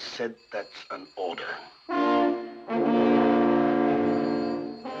 I said that's an order.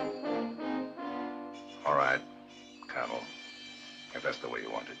 All right, Colonel, if that's the way you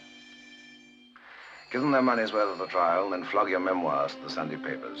want it. Give them their money's worth of the trial, then flog your memoirs to the Sunday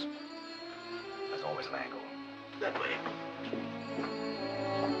papers. There's always an angle. That way.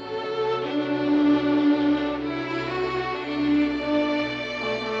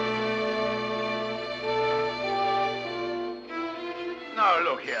 No,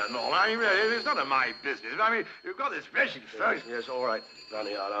 look here, Norman. I mean, really, it's none of my business. I mean, you've got this wretched phone. Yes, all right,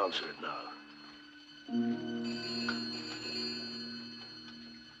 Ronnie, I'll answer it now.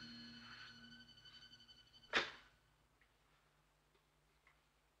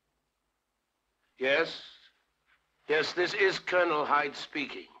 Yes? Yes, this is Colonel Hyde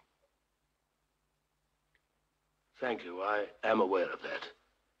speaking. Thank you. I am aware of that.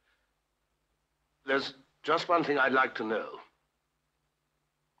 There's just one thing I'd like to know.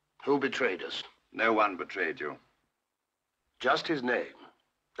 Who betrayed us? No one betrayed you. Just his name.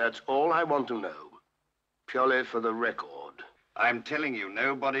 That's all I want to know. Purely for the record. I'm telling you,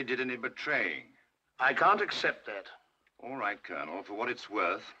 nobody did any betraying. I can't accept that. All right, Colonel, for what it's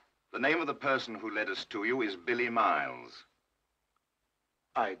worth, the name of the person who led us to you is Billy Miles.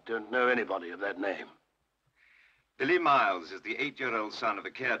 I don't know anybody of that name. Billy Miles is the 8-year-old son of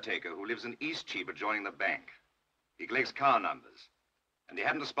a caretaker who lives in Eastcheap adjoining the bank. He collects car numbers, and he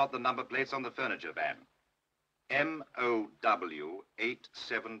happened to spot the number plates on the furniture van. MOW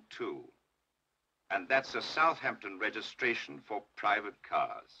 872. And that's a Southampton registration for private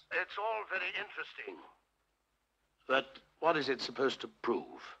cars. It's all very interesting. But what is it supposed to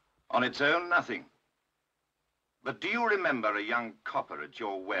prove? On its own, nothing. But do you remember a young copper at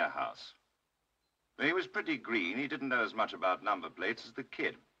your warehouse? He was pretty green. He didn't know as much about number plates as the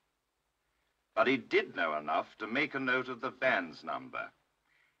kid. But he did know enough to make a note of the van's number.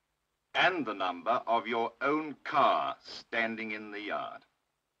 And the number of your own car standing in the yard.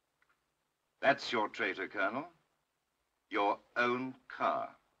 That's your traitor, Colonel. Your own car.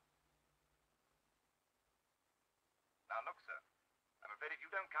 Now, look, sir. I'm afraid if you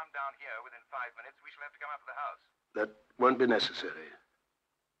don't come down here within 5 minutes, we shall have to come up to the house. That won't be necessary.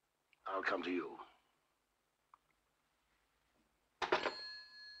 I'll come to you.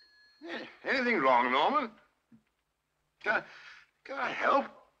 Anything wrong, Norman? Can I help?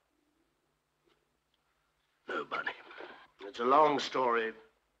 No, Bunny. It's a long story.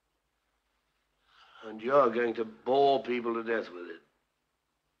 And you're going to bore people to death with it.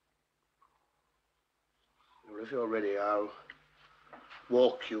 Well, if you're ready, I'll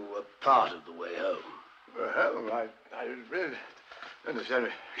walk you a part of the way home. Well, I really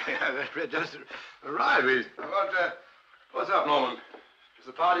understand. We just arrived. What's up, Norman? Is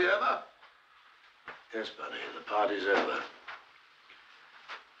the party over? Yes, Bunny, the party's over.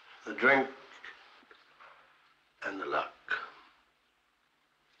 The drink and the luck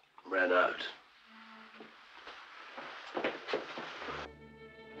ran out.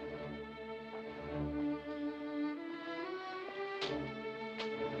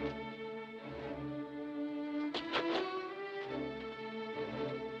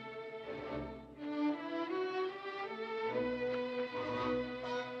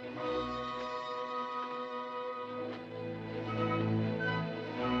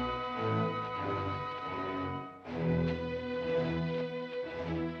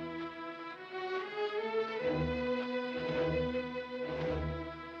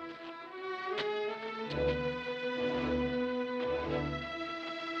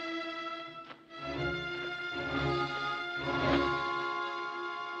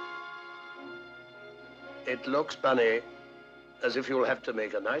 It looks, Bunny, as if you'll have to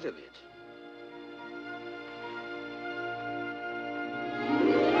make a night of it.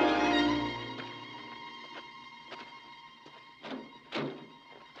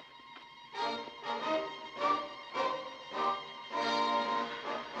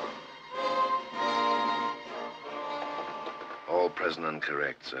 present and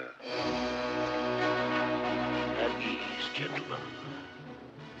correct, sir. At ease, gentlemen.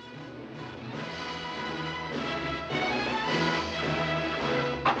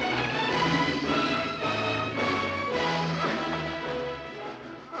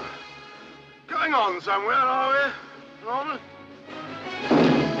 Going on somewhere, are we, Norman?